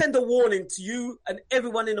 let me send a warning to you and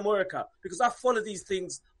everyone in America, because I follow these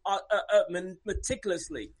things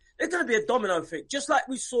meticulously. There's going to be a domino effect. Just like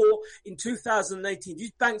we saw in 2018,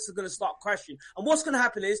 these banks are going to start crashing. And what's going to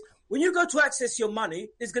happen is, when you go to access your money,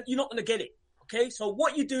 you're not going to get it, okay? So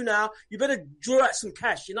what you do now, you better draw out some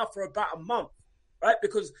cash, for about a month, right?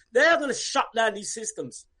 Because they're going to shut down these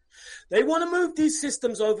systems. They want to move these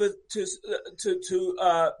systems over to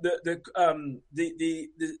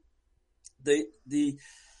the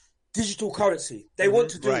digital currency. They want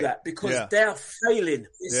to do that because they're failing.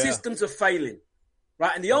 The systems are failing,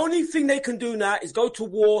 right? And the only thing they can do now is go to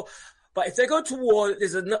war But if they go to war,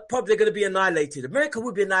 probably going to be annihilated. America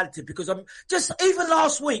will be annihilated because even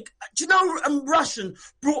last week, do you know Russian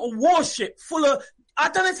brought a warship full of, I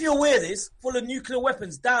don't know if you're aware of this, full of nuclear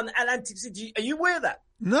weapons down Atlantic City. Are you aware of that?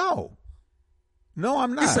 No,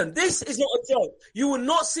 I'm not. Listen, this is not a joke. You will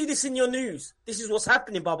not see this in your news. This is what's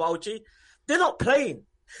happening, Baba Ochi. They're not playing.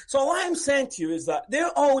 So what I'm saying to you is that their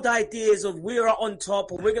old ideas of we're on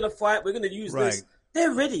top and we're going to fight, we're going to use this,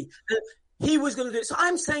 they're ready. He was going to do it. So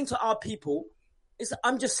I'm saying to our people,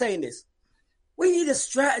 I'm just saying this. We need a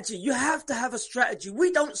strategy. You have to have a strategy.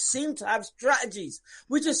 We don't seem to have strategies.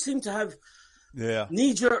 We just seem to have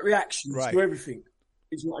knee-jerk reactions to everything,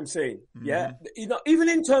 is what I'm saying. Mm-hmm. Yeah. Even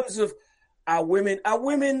in terms of our women,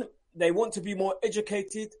 they want to be more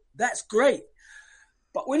educated. That's great.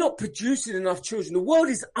 But we're not producing enough children. The world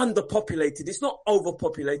is underpopulated. It's not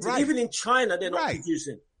overpopulated. Right. Even in China, they're not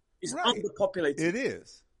producing. It's underpopulated. It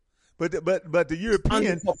is. But the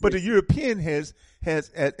European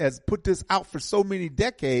has put this out for so many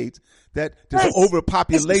decades that there's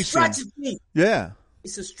overpopulation. It's a strategy. Yeah.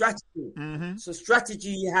 It's a strategy. Mm-hmm. It's a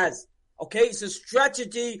strategy he has. Okay, it's a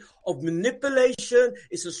strategy of manipulation.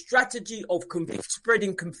 It's a strategy of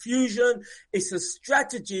spreading confusion. It's a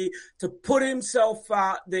strategy to put himself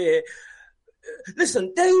out there.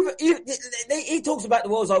 Listen, he talks about the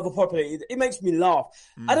world's overpopulated. It makes me laugh.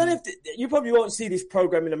 Mm-hmm. I don't know if you probably won't see this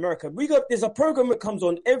program in America. There's a program that comes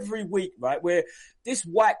on every week, right, where this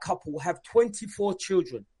white couple have 24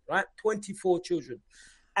 children, right, 24 children,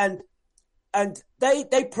 and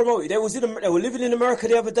they promote it. They were living in America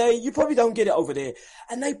the other day. You probably don't get it over there.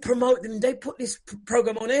 And they promote them. They put this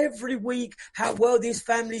program on every week, how well these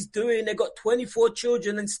families doing. They got 24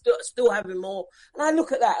 children and still having more. And I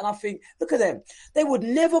look at that and I think, look at them. They would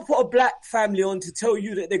never put a black family on to tell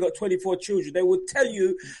you that they got 24 children. They would tell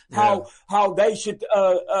you how they should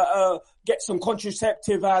get some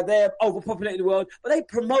contraceptive out there, overpopulate the world. But they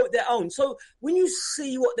promote their own. So when you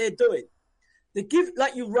see what they're doing, they give,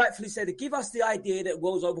 like you rightfully said, they give us the idea that the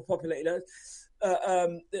world's overpopulated.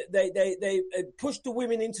 They push the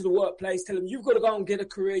women into the workplace, tell them you've got to go and get a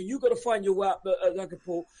career, you've got to find your way up like a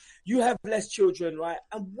pool. You have less children, right?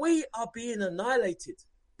 And we are being annihilated.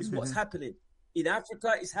 Is what's happening in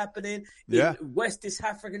Africa. It's happening in West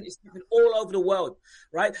African. It's happening all over the world,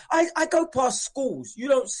 right? I go past schools. You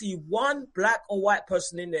don't see one black or white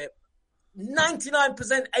person in there.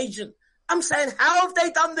 99% Asian. I'm saying, how have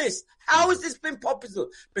they done this? How has this been popular?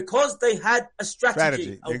 Because they had a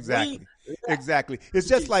strategy. Exactly. It's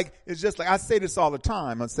just like I say this all the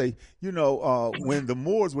time. I say, when the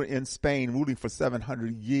Moors were in Spain ruling for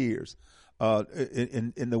 700 years,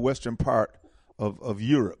 in the western part of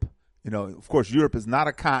Europe, of course, Europe is not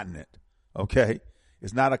a continent. Okay.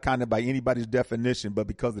 It's not a continent by anybody's definition, but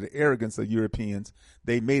because of the arrogance of Europeans,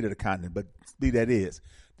 they made it a continent, but be that is.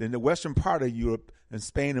 Then the western part of Europe, in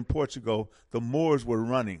Spain and Portugal, the Moors were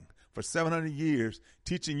running for 700 years,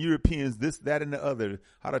 teaching Europeans this, that, and the other,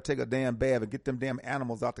 how to take a damn bath and get them damn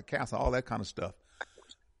animals out the castle, all that kind of stuff.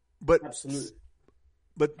 But absolutely.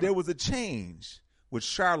 But there was a change with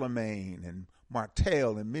Charlemagne and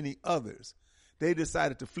Martel and many others. They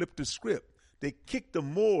decided to flip the script. They kicked the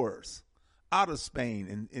Moors out of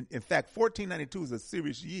Spain. And in fact, 1492 is a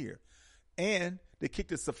serious year. And they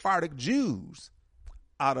kicked the Sephardic Jews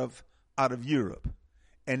out of Europe.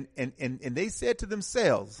 And they said to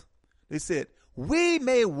themselves, we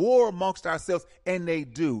may war amongst ourselves, and they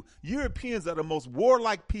do. Europeans are the most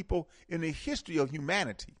warlike people in the history of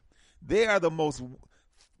humanity. They are the most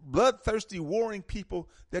bloodthirsty, warring people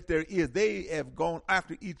that there is. They have gone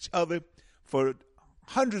after each other for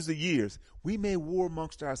hundreds of years. We may war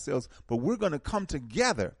amongst ourselves, but we're going to come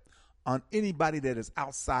together on anybody that is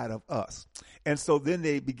outside of us. And so then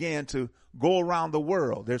they began to go around the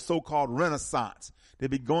world, their so-called Renaissance. They'd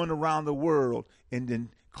be going around the world and then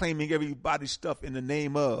claiming everybody's stuff in the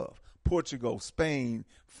name of Portugal, Spain,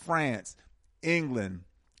 France, England.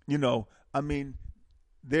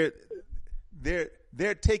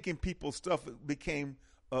 They're taking people's stuff. It became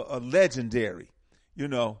a legendary,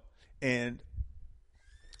 and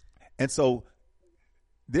so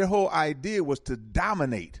their whole idea was to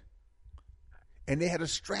dominate. And they had a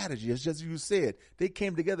strategy, as just you said. They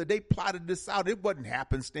came together. They plotted this out. It wasn't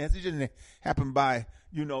happenstance. It didn't happen by,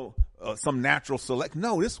 some natural select.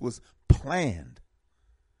 No, this was planned.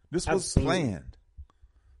 This was planned.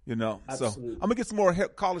 So I'm going to get some more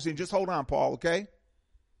callers in. Just hold on, Paul, okay?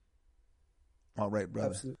 All right, brother.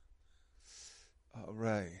 Absolutely. All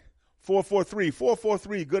right.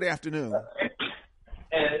 443, good afternoon.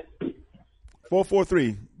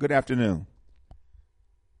 443, good afternoon.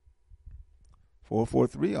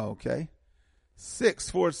 443, okay.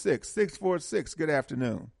 646, good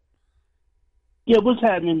afternoon. Yeah, what's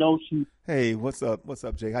happening, Oshi? Hey, what's up? What's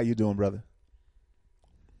up, Jay? How you doing, brother?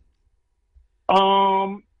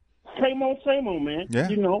 Same old, man. Yeah.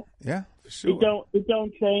 You know. Yeah, for sure. It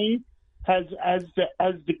don't change. Has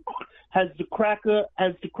the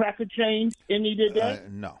cracker changed any today?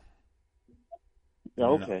 No.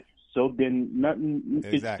 Okay. No. So then nothing.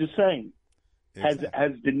 Exactly. It's the same. Exactly.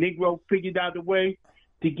 Has the Negro figured out a way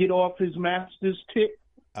to get off his master's tip?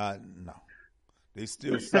 No. They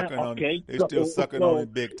still sucking on. Okay. They still sucking on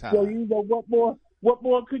it big time. So you know what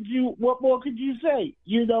more could you say?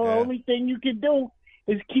 You know, the only thing you can do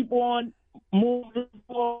is keep on moving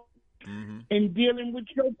forward and dealing with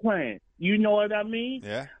your plan. You know what I mean?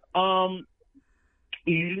 Yeah.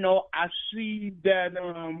 You know, I see that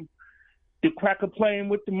the cracker playing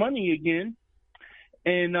with the money again,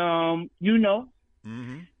 and you know,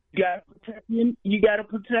 you gotta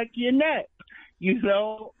protect your neck. You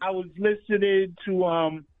know, I was listening to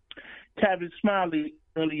Tavis Smiley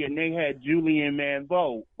earlier, and they had Julian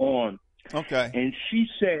Manveau on. Okay. And she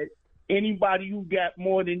said anybody who got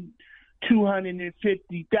more than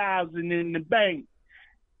 $250,000 in the bank,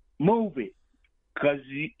 move it, because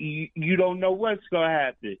you don't know what's gonna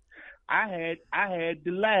happen. I had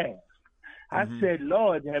to laugh. I said,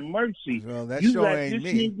 Lord have mercy. Well, that you show let ain't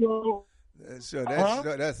this me. Negro,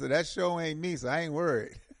 That show ain't me, so I ain't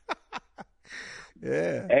worried.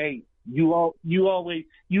 Yeah. Hey, you always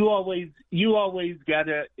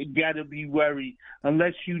gotta be worried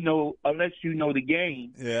unless you know the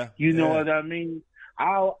game. Yeah. You know what I mean?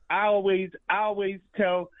 I always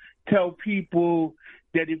tell people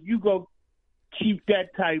that if you go keep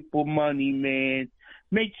that type of money, man,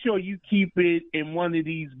 make sure you keep it in one of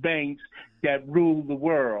these banks that rule the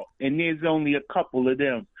world, and there's only a couple of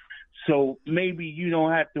them. So maybe you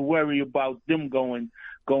don't have to worry about them going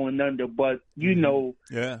under. But, you know,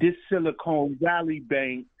 this Silicon Valley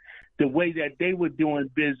Bank, the way that they were doing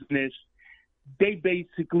business, they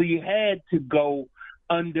basically had to go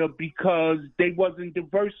under because they wasn't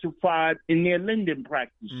diversified in their lending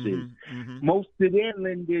practices. Most of their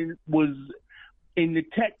lending was in the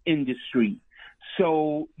tech industry.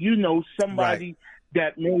 So, you know, somebody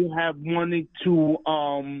that may have wanted to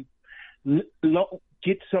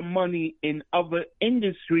get some money in other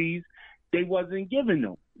industries, they wasn't giving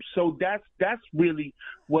them. So that's really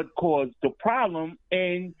what caused the problem.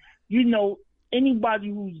 And, you know, anybody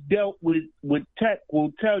who's dealt with tech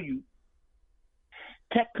will tell you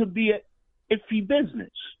tech could be a iffy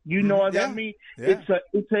business. You know what I mean? Yeah.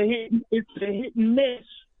 It's a hit and miss.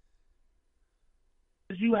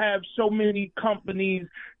 You have so many companies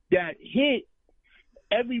that hit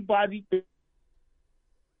everybody. It's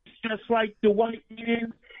just like the white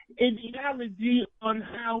man's ideology on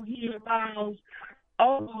how he allows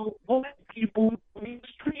all black people to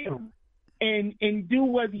mistreat him and do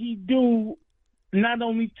what he do, not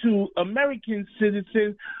only to American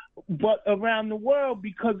citizens, but around the world,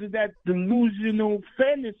 because of that delusional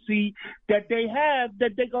fantasy that they have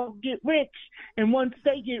that they're going to get rich. And once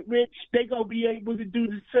they get rich, they're going to be able to do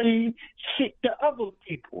the same shit to other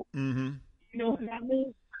people. You know what I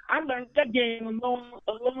mean? I learned that game a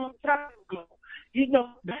long time ago. You know,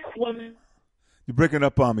 that's one. You're breaking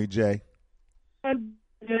up on me, Jay. Because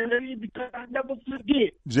I never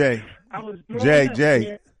forget. Jay,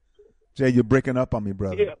 you're breaking up on me,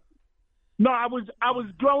 brother. Yeah. No, I was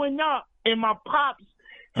growing up, and my pops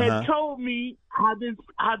had told me how this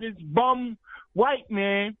bum white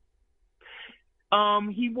man,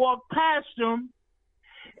 he walked past him,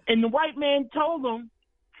 and the white man told him,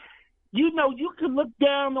 you know, you can look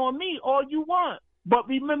down on me all you want, but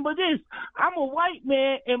remember this, I'm a white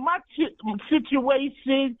man, and my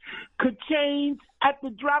situation could change at the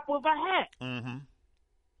drop of a hat.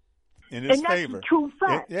 In his favor. That's a true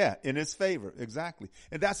fact. In his favor, exactly.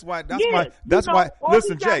 And that's why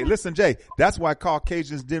listen, Jay, that's why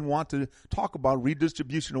Caucasians didn't want to talk about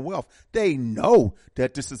redistribution of wealth. They know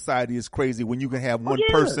that this society is crazy when you can have one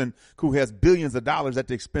person who has billions of dollars at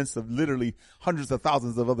the expense of literally hundreds of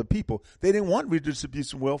thousands of other people. They didn't want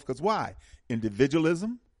redistribution of wealth because why?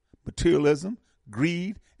 Individualism, materialism,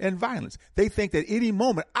 greed, and violence. They think that any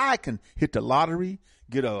moment I can hit the lottery,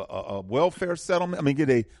 get a welfare settlement, get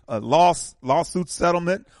a lawsuit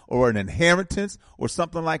settlement or an inheritance or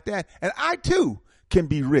something like that, and I too can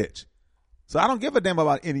be rich. So I don't give a damn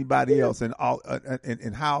about anybody else and all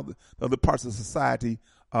and how the other parts of society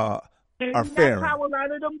are faring. That's how a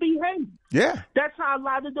lot of them behave. Yeah, that's how a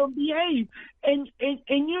lot of them behave. And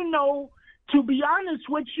you know, to be honest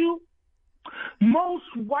with you,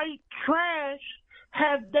 most white trash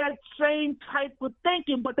have that same type of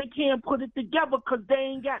thinking, but they can't put it together because they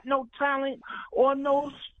ain't got no talent or no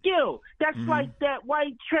skill. That's like that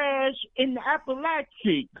white trash in the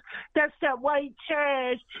Appalachians. That's that white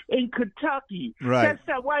trash in Kentucky. Right. That's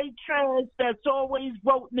that white trash that's always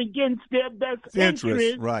voting against their best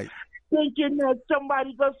interest. Right. Thinking that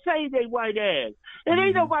somebody gonna save their white ass. It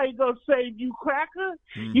ain't nobody gonna save you, cracker.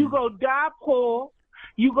 You go die poor.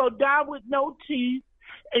 You go die with no teeth.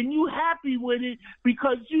 And you happy with it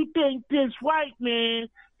because you think this white man,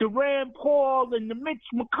 the Rand Paul and the Mitch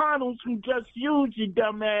McConnells who just used your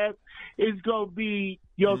dumb ass, is going to be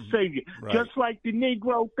your savior. Right. Just like the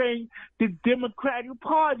Negro thing, the Democratic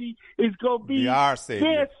Party is going to be our savior.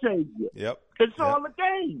 their savior. Yep. It's all a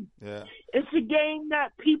game. Yeah. It's a game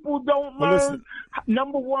that people don't learn,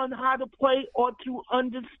 number one, how to play or to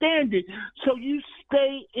understand it. So you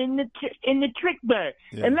stay in the trick bag.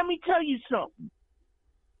 Yeah. And let me tell you something.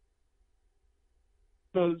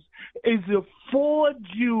 Is afford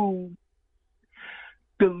you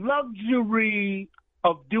the luxury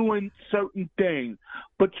of doing certain things.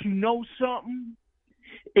 But you know something?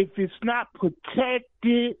 If it's not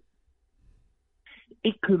protected,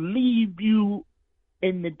 it could leave you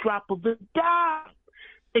in the drop of a dime.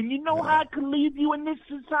 And you know how it could leave you in this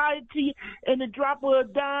society in the drop of a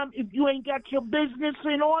dime if you ain't got your business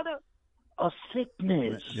in order? A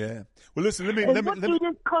sickness. Yeah. Well, listen, let me. What do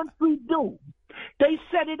this country do? They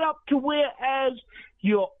set it up to whereas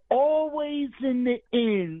you're always in the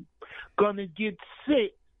end gonna get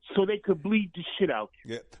sick, so they could bleed the shit out.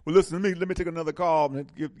 Yeah. Well, listen, let me take another call and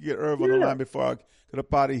get Irv on the line before I get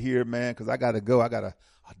up out of here, man, because I gotta go. I got a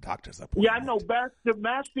doctor's appointment. Yeah, I know.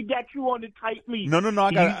 Master got you on the tight lead. No.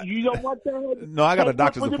 I got. You don't want that? No, I got a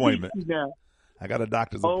doctor's appointment. Now. I got a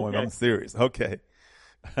doctor's appointment. I'm serious. Okay.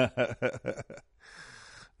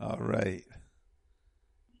 All right.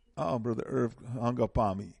 Oh, Brother Irv hung up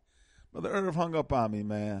on me. Brother Irv hung up on me,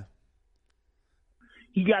 man.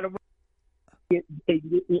 You got to get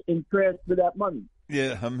in transfer that money.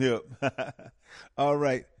 Yeah, I'm hip. All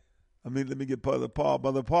right. Let me get Brother Paul.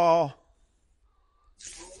 Brother Paul.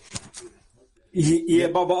 Yeah,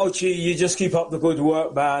 Baba Oshi, you just keep up the good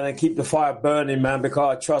work, man, and keep the fire burning, man,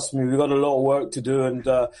 because trust me, we've got a lot of work to do, and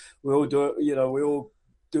we all do it, we're all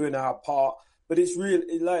doing our part. But it's real,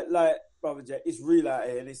 like Brother Jay, it's real out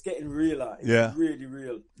here, and it's getting realer. It's really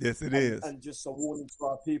real. Yes, it is. And just a warning to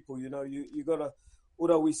our people, you gotta,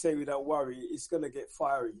 although we say we don't worry, it's gonna get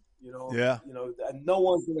fiery, Yeah. And no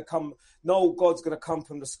one's gonna come, no God's gonna come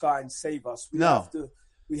from the sky and save us. We have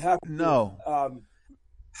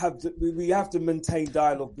to maintain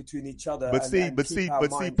dialogue between each other. But see,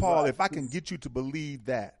 Paul, if I can get you to believe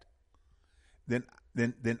that, then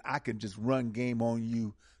I can just run game on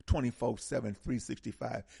you 24/7,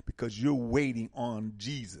 365, because you're waiting on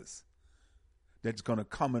Jesus. That's going to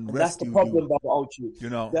come and rescue you. That's the problem, Baba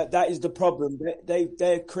Ochi. That is the problem.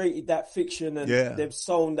 They created that fiction and they've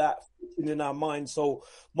sown that fiction in our minds. So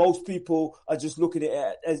most people are just looking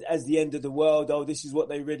at it as the end of the world. Oh, this is what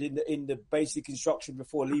they read in the basic instruction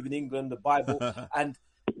before leaving England, the Bible, and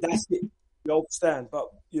that's it. You understand? But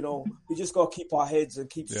we just got to keep our heads and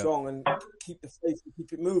keep strong and keep the faith and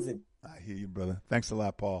keep it moving. I hear you, brother. Thanks a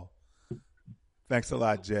lot, Paul. Thanks a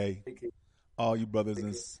lot, Jay. All you brothers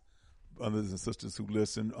and sisters who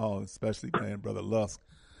listen, especially, man, Brother Lusk.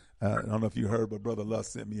 I don't know if you heard, but Brother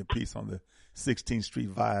Lusk sent me a piece on the 16th Street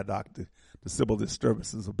Viaduct, the civil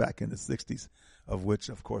disturbances of back in the 60s, of which,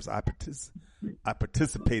 of course, I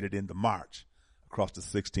participated in the march across the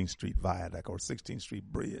 16th Street Viaduct or 16th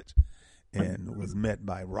Street Bridge, and was met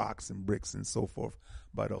by rocks and bricks and so forth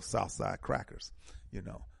by those Southside crackers,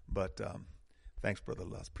 But thanks, Brother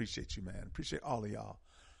Lusk. Appreciate you, man. Appreciate all of y'all.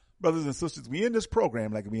 Brothers and sisters, we end this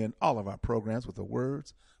program like we end all of our programs with the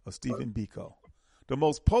words of Stephen Biko. The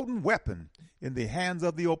most potent weapon in the hands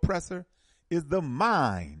of the oppressor is the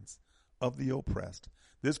minds of the oppressed.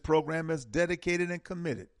 This program is dedicated and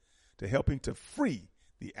committed to helping to free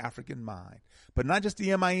the African mind. But not just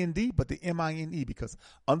the M-I-N-D, but the M-I-N-E, because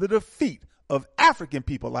under the feet of African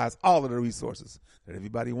people lies all of the resources that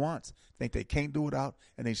everybody wants, think they can't do without,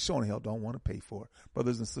 and they sure in hell don't want to pay for it.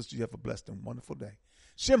 Brothers and sisters, you have a blessed and wonderful day.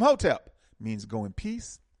 Shemhotep means go in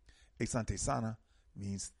peace. Asante Sana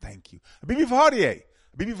means thank you. Abibi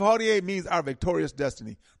Fahadier means our victorious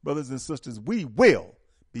destiny. Brothers and sisters, we will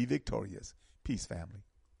be victorious. Peace, family.